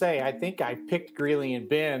was going to say, I think I picked Greeley and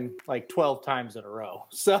Ben like 12 times in a row.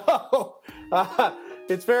 So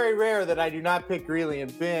it's very rare that I do not pick Greeley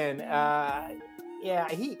and Ben.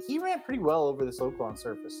 He ran pretty well over this Oaklawn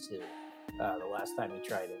surface too the last time he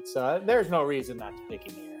tried it. So there's no reason not to pick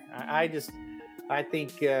him here. I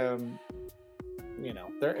think,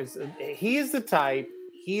 he is the type.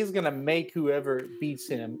 He's going to make whoever beats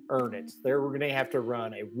him earn it. They're going to have to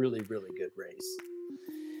run a really, really good race.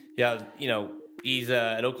 Yeah, he's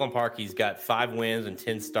at Oaklawn Park. He's got 5 wins and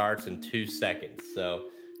 10 starts and 2 seconds. So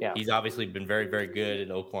he's obviously been very, very good at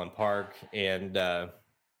Oaklawn Park. And I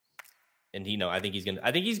think he's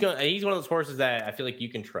one of those horses that I feel like you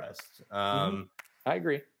can trust. I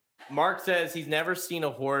agree. Mark says he's never seen a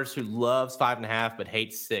horse who loves 5.5 but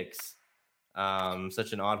hates 6.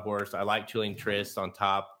 Such an odd horse. I like Chilling Tryst on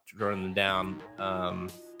top, running them down.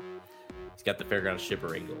 He's got the Fairground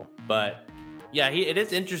Shipper Eagle, but it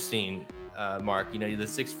is interesting, Mark. The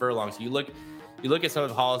 6 furlongs. You look at some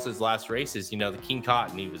of Hollis's last races. The King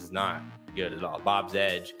Cotton, he was not good at all. Bob's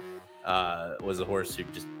Edge was a horse who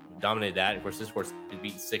just dominated that. Of course, this horse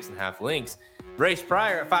beat 6.5 lengths. Race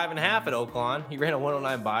prior at 5.5 at Oaklawn, he ran a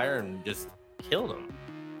 109 buyer and just killed him.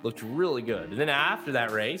 Looked really good. And then after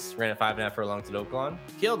that race, ran at 5.5 furlongs at Oaklawn,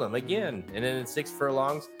 killed him again. And then in 6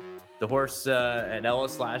 furlongs, the horse at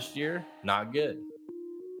Ellis last year, not good.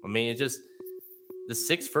 It's just the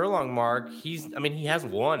 6 furlong mark. He has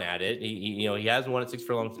won at it. He has won at 6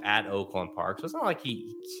 furlongs at Oaklawn Park. So it's not like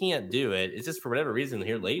he can't do it. It's just for whatever reason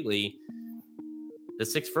here lately, the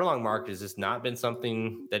 6 furlong mark has just not been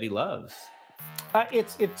something that he loves.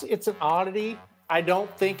 It's an oddity. I don't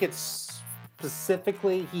think it's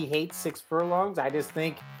specifically he hates 6 furlongs. I just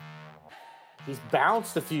think he's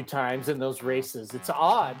bounced a few times in those races. It's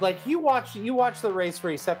odd. Like you watch the race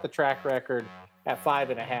where he set the track record at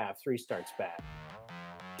 5.5, 3 starts back.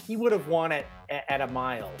 He would have won it at a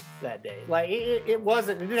mile that day. Like it didn't have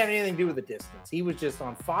anything to do with the distance. He was just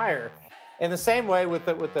on fire. And the same way with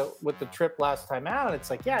the trip last time out, it's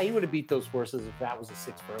like, he would have beat those horses if that was a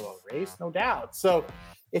 6 furlong race, no doubt. So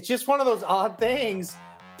it's just one of those odd things.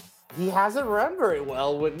 He hasn't run very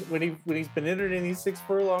well when he's been entered in these 6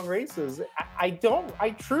 furlong races.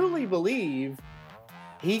 I truly believe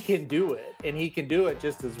he can do it, and he can do it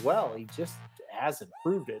just as well. He just hasn't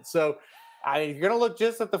proved it. So you're going to look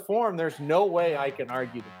just at the form. There's no way I can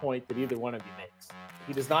argue the point that either one of you makes.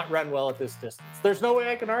 He does not run well at this distance. There's no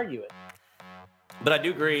way I can argue it. But I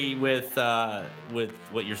do agree with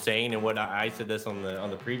what you're saying, and what I said this on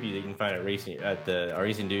the preview that you can find at our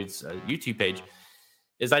Racing Dudes YouTube page.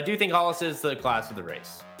 Is I do think Hollis is the class of the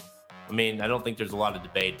race. I don't think there's a lot of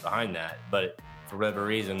debate behind that, but for whatever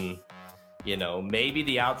reason, maybe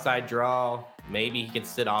the outside draw, maybe he can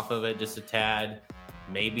sit off of it just a tad.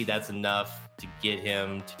 Maybe that's enough to get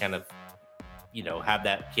him to kind of, have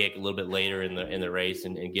that kick a little bit later in the race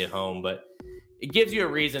and get home. But it gives you a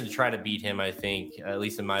reason to try to beat him, I think, at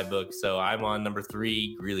least in my book. So I'm on number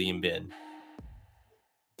 3, Greeley and Ben.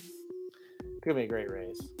 It's gonna be a great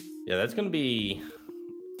race. Yeah, that's gonna be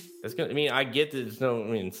It's gonna. I mean, I get that there's no. I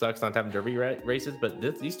mean, it sucks not having Derby races, but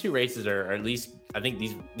these two races are at least. I think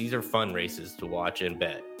these are fun races to watch and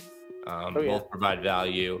bet. Both provide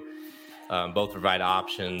value. Both provide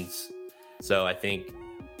options. So I think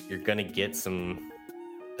you're gonna get some.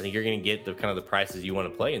 I think you're gonna get the kind of the prices you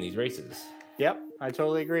want to play in these races. Yep, I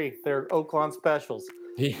totally agree. They're Oaklawn specials.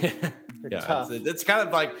 Yeah, tough. It's kind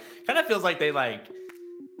of feels like they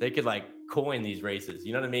could like coin these races.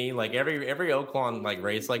 You know what I mean? Like every Oaklawn like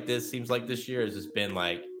race like this seems like this year has just been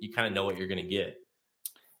like you kind of know what you're gonna get.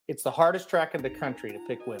 It's the hardest track in the country to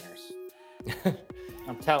pick winners.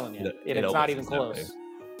 I'm telling you, it's not even close.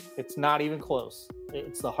 It's not even close.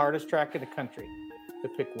 It's the hardest track in the country to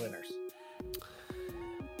pick winners.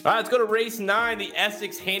 All right, let's go to race 9, the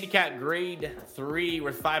Essex Handicap Grade 3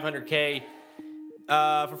 worth $500K.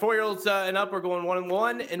 For 4-year-olds and up, we're going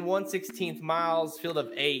 1-1 and 1/16 miles. Field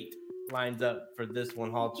of 8 lines up for this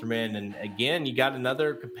one, Halterman. And again, you got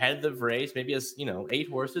another competitive race. Maybe it's 8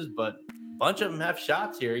 horses, but a bunch of them have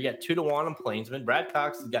shots here. You got 2-1 on Plainsman. Brad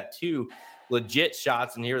Cox has got 2 legit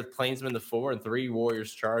shots in here with Plainsman the 4 and 3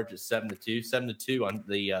 Warriors Charge at 7-2. 7-2 on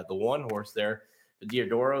the 1 horse there. The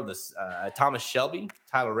Diodoro, Thomas Shelby,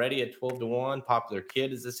 Tyler Reddy at 12-1. Popular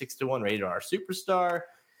Kid is a 6-1. Radar Superstar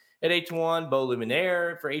at 8-1. Bo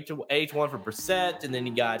Luminaire for 8-1 for Brissett. And then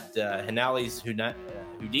you got Hinali's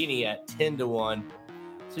Houdini at 10-1.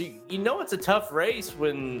 So you know it's a tough race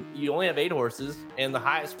when you only have 8 horses and the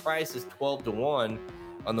highest price is 12-1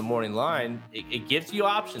 on the morning line. It gives you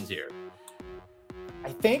options here. I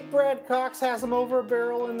think Brad Cox has him over a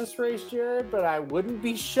barrel in this race, Jared, but I wouldn't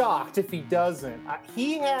be shocked if he doesn't.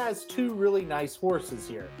 He has 2 really nice horses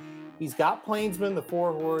here. He's got Plainsman, the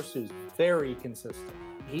 4 horse, who's very consistent.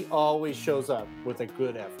 He always shows up with a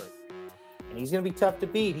good effort. And he's going to be tough to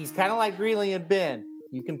beat. He's kind of like Greeley and Ben.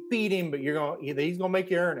 You can beat him, but he's going to make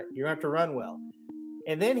you earn it. You're going to have to run well.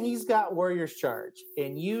 And then he's got Warriors Charge,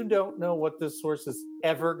 and you don't know what this horse is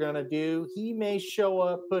ever going to do. He may show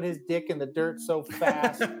up, put his dick in the dirt so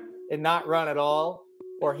fast and not run at all,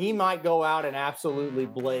 or he might go out and absolutely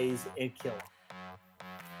blaze and kill him.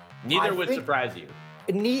 Neither would surprise you.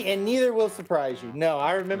 And neither will surprise you. No,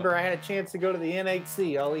 I remember I had a chance to go to the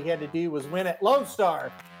NHC. All he had to do was win at Lone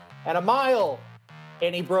Star at a mile,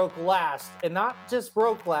 and he broke last. And not just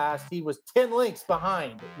broke last, he was 10 lengths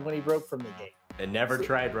behind when he broke from the gate. And never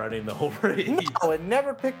tried running the whole race. No, and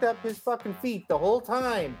never picked up his fucking feet the whole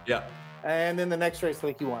time. Yeah. And then the next race, I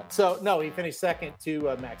think he won. So, no, he finished second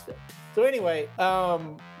to Maxfield. So, anyway,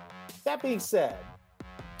 that being said,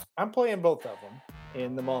 I'm playing both of them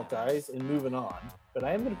in the multis and moving on. But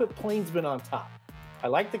I am going to put Plainsman on top. I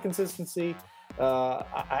like the consistency.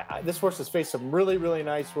 This horse has faced some really, really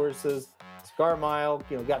nice horses. Cigar Mile,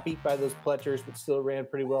 got beat by those Pletchers, but still ran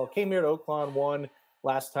pretty well. Came here to Oaklawn, won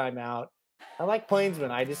last time out. I like Plainsman.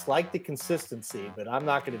 I just like the consistency, but I'm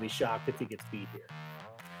not going to be shocked if he gets beat here.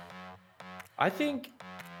 I kind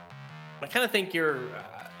of think you're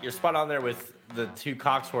spot on there with the 2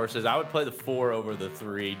 Cox horses. I would play the 4 over the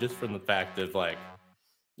 3 just from the fact of it's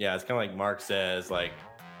kind of like Mark says,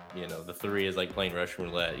 the 3 is like playing Russian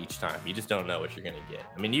roulette each time. You just don't know what you're going to get.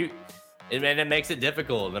 I mean, it makes it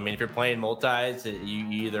difficult. I mean, if you're playing multis, you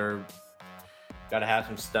either got to have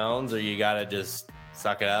some stones or you got to just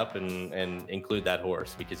suck it up and include that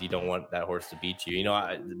horse because you don't want that horse to beat you.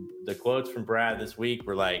 The quotes from Brad this week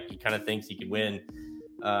were like, he kind of thinks he could win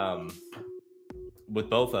with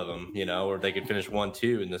both of them, or they could finish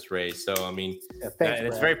 1-2 in this race. So, I mean, and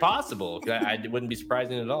it's very possible. I wouldn't be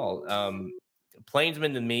surprising at all.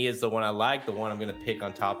 Plainsman to me is the one I like, the one I'm going to pick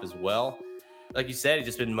on top as well. Like you said, he's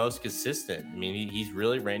just been most consistent. I mean, he's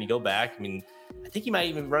really ran. You go back. I mean, I think he might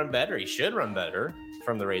even run better. He should run better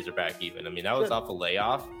from the Razorback even. I mean, that was off a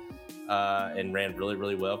layoff and ran really,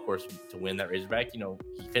 really well, of course, to win that Razorback. He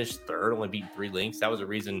finished 3rd, only beat 3 lengths. That was a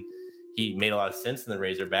reason he made a lot of sense in the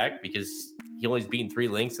Razorback because he only's beaten 3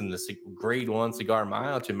 lengths in the Grade 1 Cigar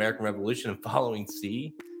Mile to American Revolution and Following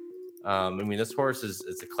C. I mean, this horse is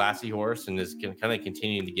a classy horse and is kind of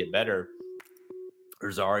continuing to get better.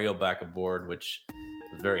 Rosario back aboard, which I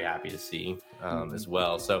was very happy to see as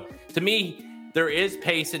well. So to me, there is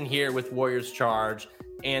pace in here with Warriors Charge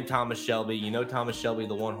and Thomas Shelby. Thomas Shelby,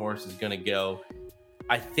 the 1 horse, is going to go.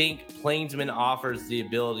 I think Plainsman offers the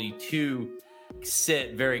ability to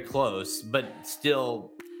sit very close, but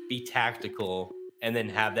still be tactical and then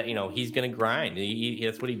have that, he's going to grind.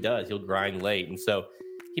 That's what he does. He'll grind late. And so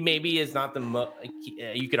he maybe is not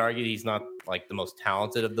you could argue he's not like the most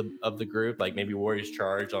talented of the group. Like maybe Warriors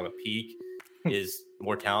Charge on a peak is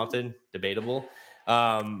more talented, debatable.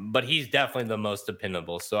 But he's definitely the most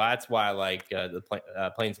dependable. So that's why I like the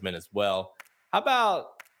Plainsman as well. How about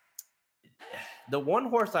the one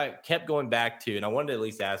horse I kept going back to, and I wanted to at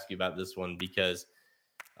least ask you about this one because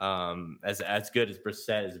as good as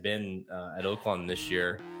Brissett has been at Oaklawn this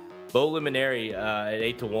year, Beau Luminary at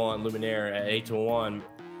 8-1, Luminaire at 8-1.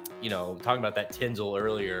 Talking about that Tinsel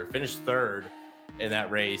earlier, finished third in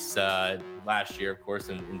that race last year, of course,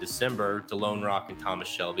 in December to Lone Rock and Thomas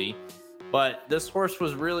Shelby. But this horse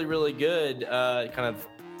was really, really good kind of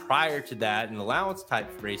prior to that in allowance type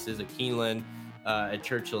races at Keeneland, at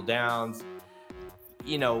Churchill Downs.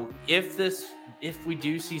 If we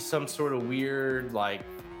do see some sort of weird like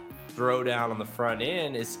throwdown on the front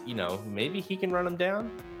end, maybe he can run him down.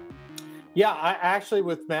 Yeah, I actually,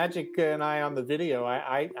 with Magic and I on the video,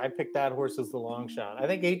 I picked that horse as the long shot. I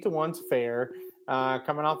think 8-1's fair,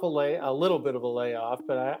 coming off a little bit of a layoff,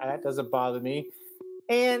 but that doesn't bother me.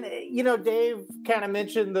 And, Dave kind of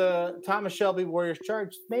mentioned the Thomas Shelby Warriors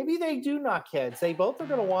Charge. Maybe they do knock heads. They both are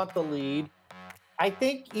going to want the lead. I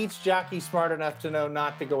think each jockey's smart enough to know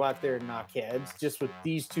not to go out there and knock heads, just with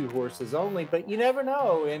these two horses only. But you never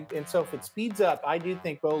know. And so if it speeds up, I do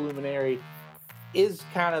think Beau Luminary is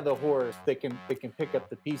kind of the horse that can pick up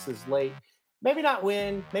the pieces late. Maybe not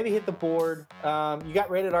win, maybe hit the board. You got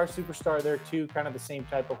Rated R Superstar there too, kind of the same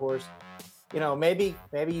type of horse. Maybe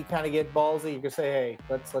you kind of get ballsy. You can say, hey,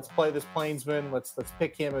 let's play this Plainsman. Let's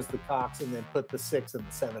pick him as the Cox and then put the 6 and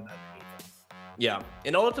the 7 underneath him. Yeah,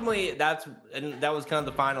 and ultimately that was kind of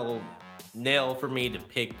the final nail for me to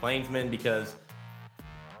pick Plainsman, because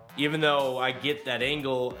even though I get that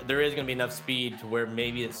angle, there is going to be enough speed to where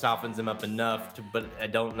maybe it softens him up enough but I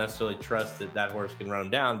don't necessarily trust that horse can run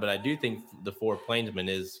him down. But I do think the 4 Plainsman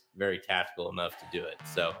is very tactical enough to do it.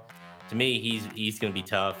 So to me, he's going to be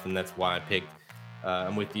tough, and that's why I picked.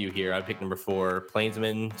 I'm with you here. I picked number 4,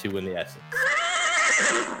 Plainsman, to win the Essex.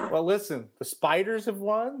 Well, listen, the Spiders have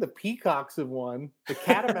won, the Peacocks have won, the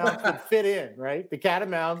Catamounts would fit in, right? The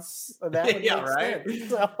Catamounts, that would make right. sense.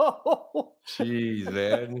 So. Jeez,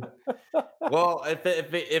 man. Well,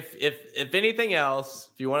 if anything else,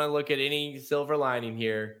 if you want to look at any silver lining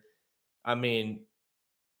here, I mean,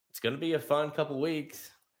 it's going to be a fun couple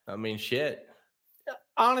weeks. I mean, shit.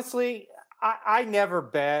 Honestly, I never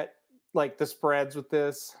bet like the spreads with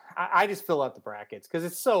this. I just fill out the brackets because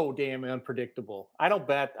it's so damn unpredictable. I don't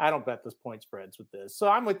bet those point spreads with this. So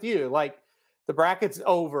I'm with you. Like, the bracket's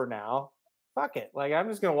over now. Fuck it. Like, I'm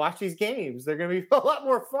just gonna watch these games. They're gonna be a lot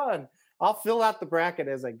more fun. I'll fill out the bracket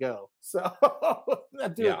as I go. So I'll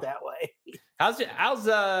do it that way. How's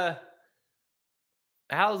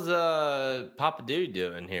Papa Dude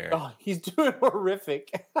doing here? Oh, he's doing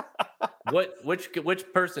horrific. Which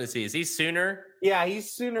person is he? Is he Sooner? Yeah,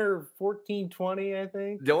 he's Sooner 14-20, I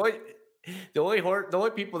think. The only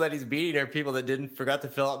people that he's beating are people that forgot to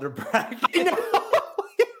fill out their bracket.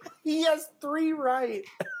 He has 3 right.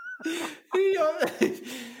 The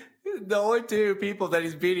only 2 people that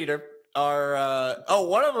he's beating are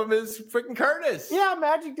one of them is freaking Curtis. Yeah,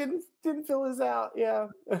 Magic didn't fill his out. Yeah.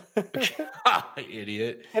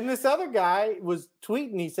 Idiot. And this other guy was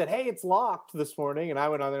tweeting. He said, hey, it's locked this morning. And I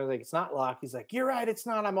went on there like, it's not locked. He's like, you're right, it's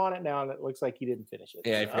not. I'm on it now. And it looks like he didn't finish it.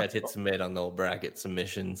 Yeah, I forgot to hit submit on the old bracket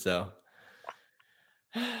submission. So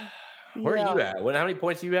where are you at? How many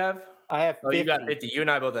points do you have? I have 50. You got 50. You and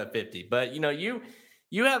I both have 50. But you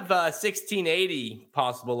have 1680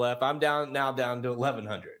 possible left. I'm down to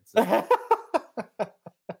 1100. So.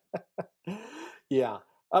 Yeah.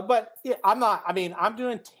 But yeah, I'm not. I mean, I'm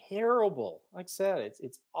doing terrible. Like I said,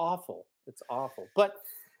 it's awful. It's awful. But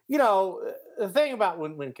the thing about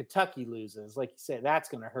when Kentucky loses, like you said, that's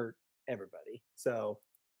going to hurt everybody. So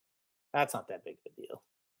that's not that big of a deal.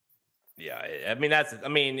 Yeah, I mean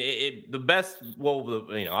the best. Well,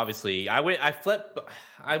 obviously, I went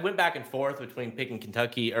back and forth between picking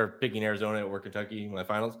Kentucky or picking Arizona or Kentucky in my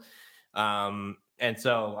finals. And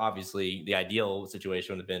so obviously the ideal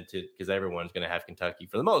situation would have been because everyone's going to have Kentucky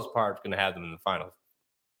for the most part, going to have them in the final,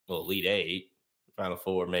 Elite 8, Final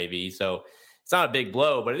 4 maybe. So it's not a big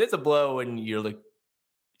blow, but it is a blow when you're like,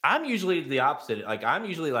 I'm usually the opposite. Like, I'm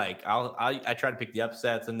usually like, I try to pick the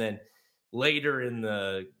upsets, and then later in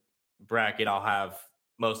the bracket, I'll have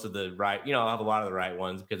most of the right, I'll have a lot of the right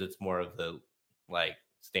ones because it's more of the like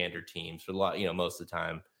standard teams for a lot, most of the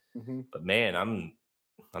time. Mm-hmm. But man, I'm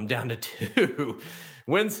down to 2.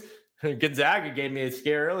 When's Gonzaga gave me a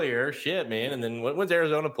scare earlier? Shit, man. And then when's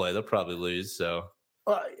Arizona play? They'll probably lose. So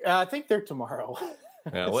I think they're tomorrow.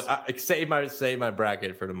 Yeah, I save my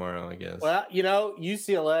bracket for tomorrow, I guess. Well,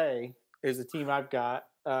 UCLA is a team I've got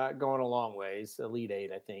going a long ways, Elite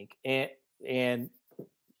 8, I think, and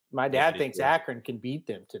my dad thinks Akron can beat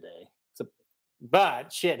them today.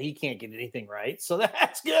 But shit, he can't get anything right, so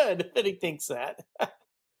that's good that he thinks that.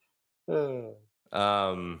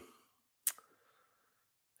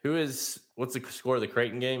 What's the score of the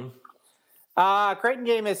Creighton game? Creighton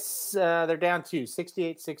game is they're down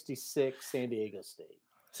 68-66 San Diego State.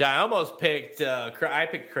 See, I almost picked I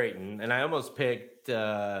picked Creighton, and I almost picked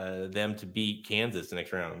them to beat Kansas the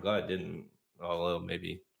next round. I'm glad I didn't. Although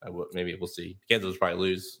maybe we'll see. Kansas will probably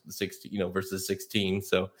lose the 16, versus 16.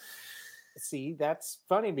 So see, that's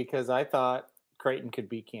funny because I thought Creighton could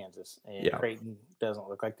beat Kansas, and Creighton doesn't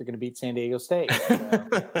look like they're going to beat San Diego State.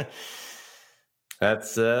 So.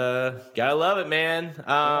 That's gotta love it, man.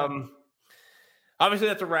 Obviously,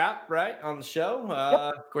 that's a wrap, right, on the show.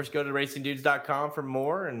 Of course, go to racingdudes.com for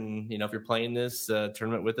more. And, if you're playing this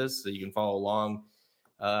tournament with us, so you can follow along.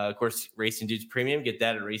 Of course, Racing Dudes Premium, get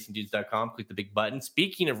that at racingdudes.com. Click the big button.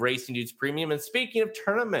 Speaking of Racing Dudes Premium and speaking of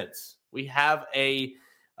tournaments, we have a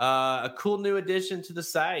cool new addition to the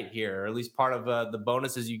site here, or at least part of the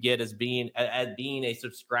bonuses you get as being a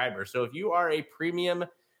subscriber. So if you are a premium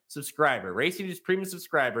subscriber, Racing Dudes Premium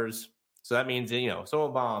subscribers, so that means,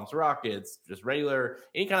 Solo Bombs, Rockets, just regular,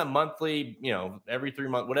 any kind of monthly, every 3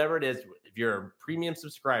 months, whatever it is. If you're a premium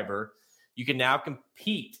subscriber, you can now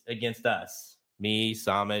compete against us. Me,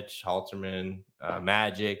 Samich, Halterman,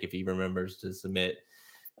 Magic, if he remembers to submit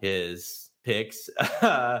his picks.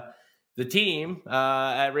 The team,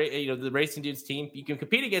 the Racing Dudes team, you can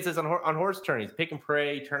compete against us on horse tourneys, pick and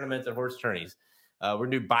pray tournaments and horse tourneys. We're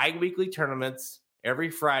going to do bi-weekly tournaments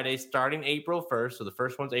every Friday starting April 1st. So the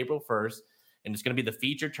first one's April 1st. And it's going to be the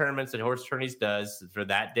featured tournaments that Horse Tourneys does for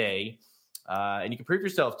that day. And you can prove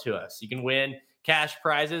yourself to us. You can win cash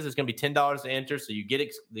prizes. It's going to be $10 to enter. So you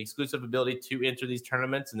get the exclusive ability to enter these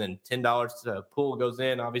tournaments. And then $10 to pool goes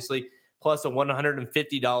in, obviously, plus a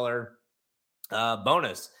 $150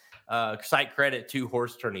 bonus site credit to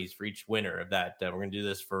Horse Tourneys for each winner of that. We're going to do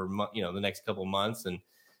this for the next couple of months. And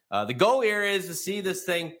the goal here is to see this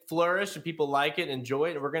thing flourish and people like it, enjoy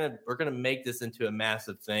it. And we're gonna make this into a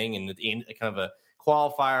massive thing and kind of a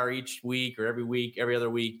qualifier each week or every week, every other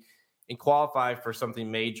week, and qualify for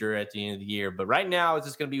something major at the end of the year. But right now, it's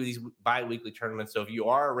just going to be these bi-weekly tournaments. So if you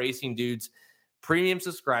are a Racing Dudes premium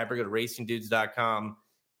subscriber, go to racingdudes.com.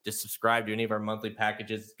 Just subscribe to any of our monthly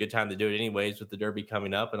packages. It's a good time to do it anyways with the Derby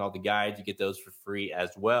coming up and all the guides. You get those for free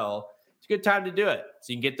as well. It's a good time to do it.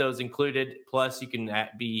 So you can get those included. Plus, you can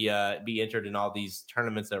be entered in all these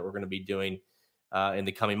tournaments that we're going to be doing in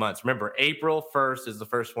the coming months. Remember, April 1st is the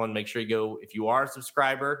first one. Make sure you go, if you are a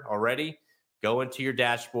subscriber already, go into your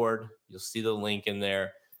dashboard. You'll see the link in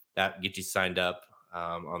there. That gets you signed up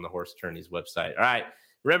on the Horse Tourneys website. All right.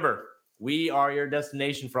 Remember, we are your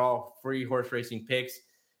destination for all free horse racing picks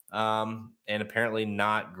and apparently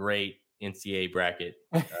not great NCAA bracket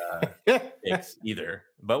picks either.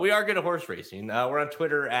 But we are good at horse racing. We're on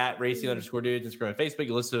Twitter at racing_dudes, Instagram and Facebook.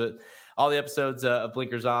 You listen to all the episodes of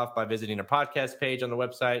Blinkers Off by visiting our podcast page on the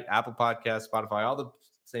website, Apple Podcasts, Spotify, all the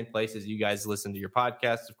same places you guys listen to your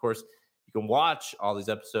podcasts. Of course, you can watch all these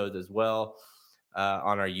episodes as well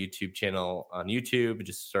on our YouTube channel on YouTube.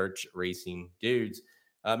 Just search Racing Dudes.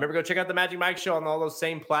 Remember, go check out the Magic Mike Show on all those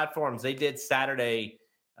same platforms. They did Saturday,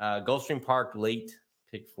 Gulfstream Park late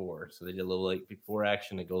pick 4. So they did a little late pick 4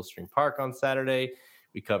 action at Gulfstream Park on Saturday.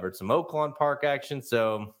 We covered some Oaklawn Park action.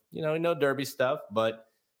 So, no Derby stuff, but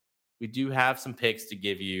we do have some picks to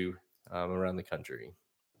give you around the country.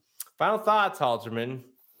 Final thoughts, Halterman?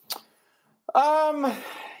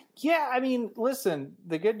 Yeah, I mean, listen,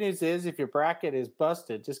 the good news is if your bracket is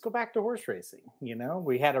busted, just go back to horse racing.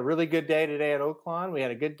 We had a really good day today at Oaklawn. We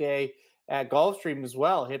had a good day at Gulfstream as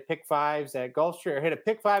well. Hit pick 5s at Gulfstream, or hit a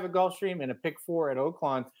pick 5 at Gulfstream and a pick 4 at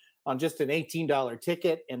Oaklawn on just an $18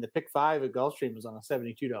 ticket. And the pick 5 at Gulfstream was on a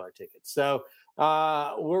 $72 ticket. So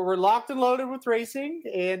we're locked and loaded with racing.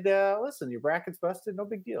 And listen, your bracket's busted, no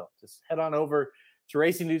big deal. Just head on over to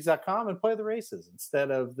racingdudes.com and play the races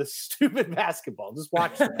instead of the stupid basketball. Just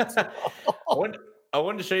watch the basketball. I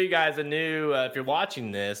wanted to show you guys a new, if you're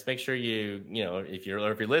watching this, make sure if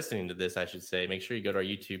you're listening to this, I should say, make sure you go to our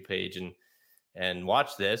YouTube page and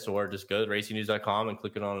watch this, or just go to racingdudes.com and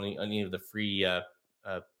click it on any of the free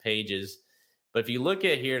pages. But if you look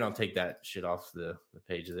at here, and I'll take that shit off the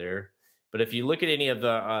page there. But if you look at any of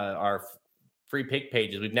our free pick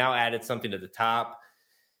pages, we've now added something at the top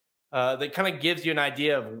that kind of gives you an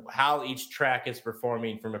idea of how each track is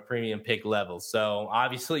performing from a premium pick level. So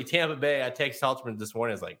obviously Tampa Bay, I text Halterman this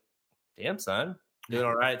morning. I was like, damn, son, doing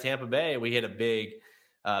all right at Tampa Bay. We hit a big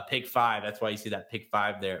pick 5. That's why you see that pick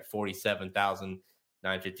 5 there at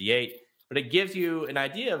 47,958. But it gives you an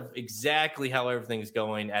idea of exactly how everything's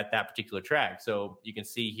going at that particular track. So you can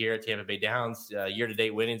see here at Tampa Bay Downs,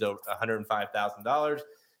 year-to-date winnings over $105,000.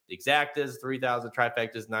 The exactas, 3,000,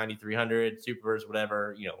 trifectas, 9,300, supers,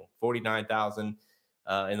 whatever, 49,000.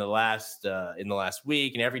 in the last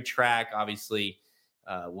week, and every track obviously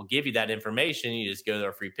will give you that information. You just go to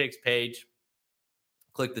our free picks page,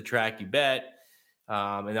 click the track you bet.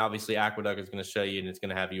 And obviously Aqueduct is going to show you, and it's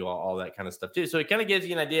going to have you all that kind of stuff too. So it kind of gives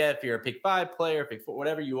you an idea if you're a pick 5 player, pick 4,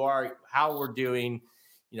 whatever you are, how we're doing,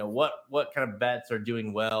 what kind of bets are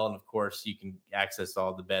doing well. And of course you can access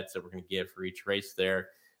all the bets that we're going to give for each race there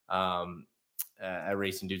at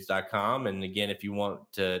racingdudes.com. And again, if you want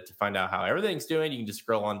to find out how everything's doing, you can just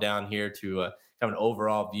scroll on down here to kind of an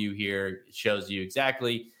overall view here. It shows you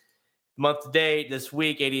exactly month to date, this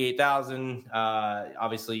week, 88,000.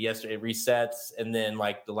 Obviously, yesterday it resets, and then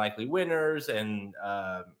like the likely winners and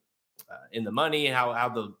in the money,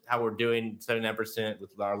 how we're doing 79%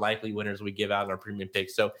 with our likely winners we give out in our premium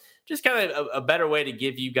picks. So just kind of a better way to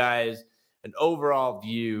give you guys an overall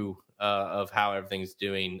view of how everything's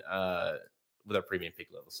doing with our premium pick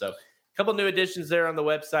level. So a couple new additions there on the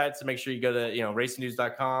website. So make sure you go to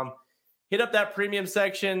racingnews.com. Hit up that premium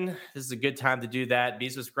section. This is a good time to do that. Be a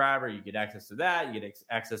subscriber. You get access to that. You get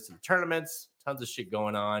access to the tournaments. Tons of shit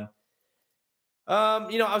going on. I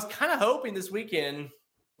was kind of hoping this weekend. I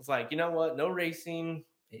was like, you know what? No racing.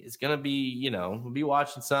 It's gonna be, we'll be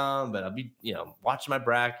watching some, but I'll be, watching my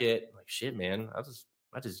bracket. Like shit, man.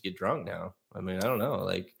 I just get drunk now. I mean, I don't know.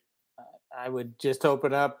 Like, I would just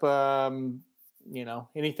open up,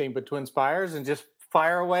 anything but Twin Spires and just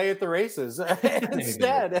fire away at the races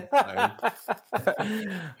instead. All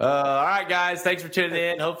right, guys. Thanks for tuning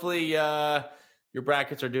in. Hopefully your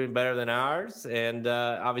brackets are doing better than ours. And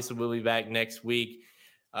obviously we'll be back next week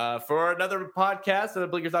for another podcast, the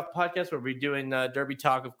Blinkers Off podcast. We'll be doing Derby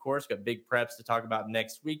Talk, of course. Got big preps to talk about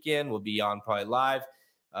next weekend. We'll be on probably live.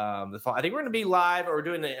 I think we're going to be live, or we're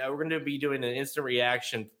going to be doing an instant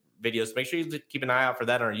reaction video. So make sure you keep an eye out for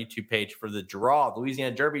that on our YouTube page for the draw. The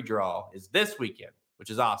Louisiana Derby draw is this weekend,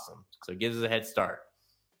 which is awesome. So it gives us a head start.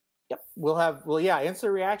 Yep.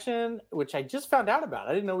 Instant reaction, which I just found out about.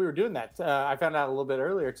 I didn't know we were doing that. I found out a little bit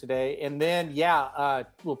earlier today. And then,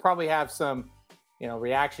 we'll probably have some,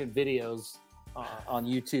 reaction videos on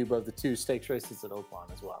YouTube of the 2 stakes races at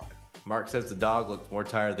Oaklawn as well. Mark says the dog looks more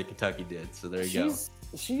tired than Kentucky did. So there you go.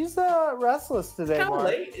 She's restless today.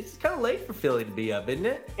 It's kind of late for Philly to be up, isn't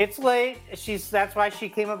it? It's late. That's why she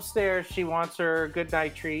came upstairs. She wants her good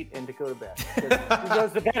night treat and to go to bed. She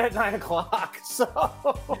goes to bed at 9:00. So,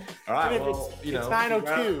 all right. Well, it's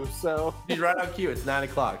 9:02. So she's right on cue. It's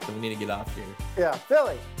 9:00, so we need to get off here. Yeah,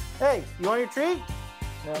 Philly. Hey, you want your treat?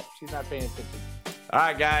 No, she's not paying attention. All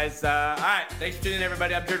right, guys. All right. Thanks for tuning in,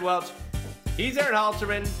 everybody. I'm Jared Welch. He's Aaron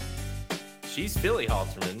Halterman. She's Philly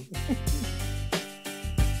Halterman.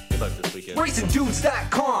 This weekend.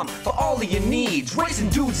 RacingDudes.com for all of your needs.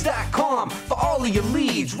 RacingDudes.com for all of your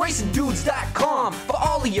leads. RacingDudes.com for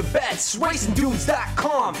all of your bets.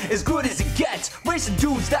 RacingDudes.com as good as it gets.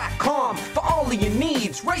 RacingDudes.com for all of your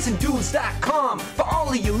needs. RacingDudes.com for all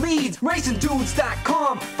of your leads.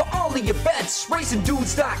 RacingDudes.com for all of your bets.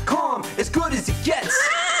 RacingDudes.com as good as it gets.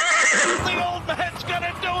 The old man's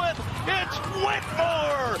gonna do it. It's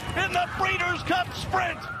Whitmore in the Breeders' Cup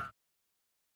Sprint.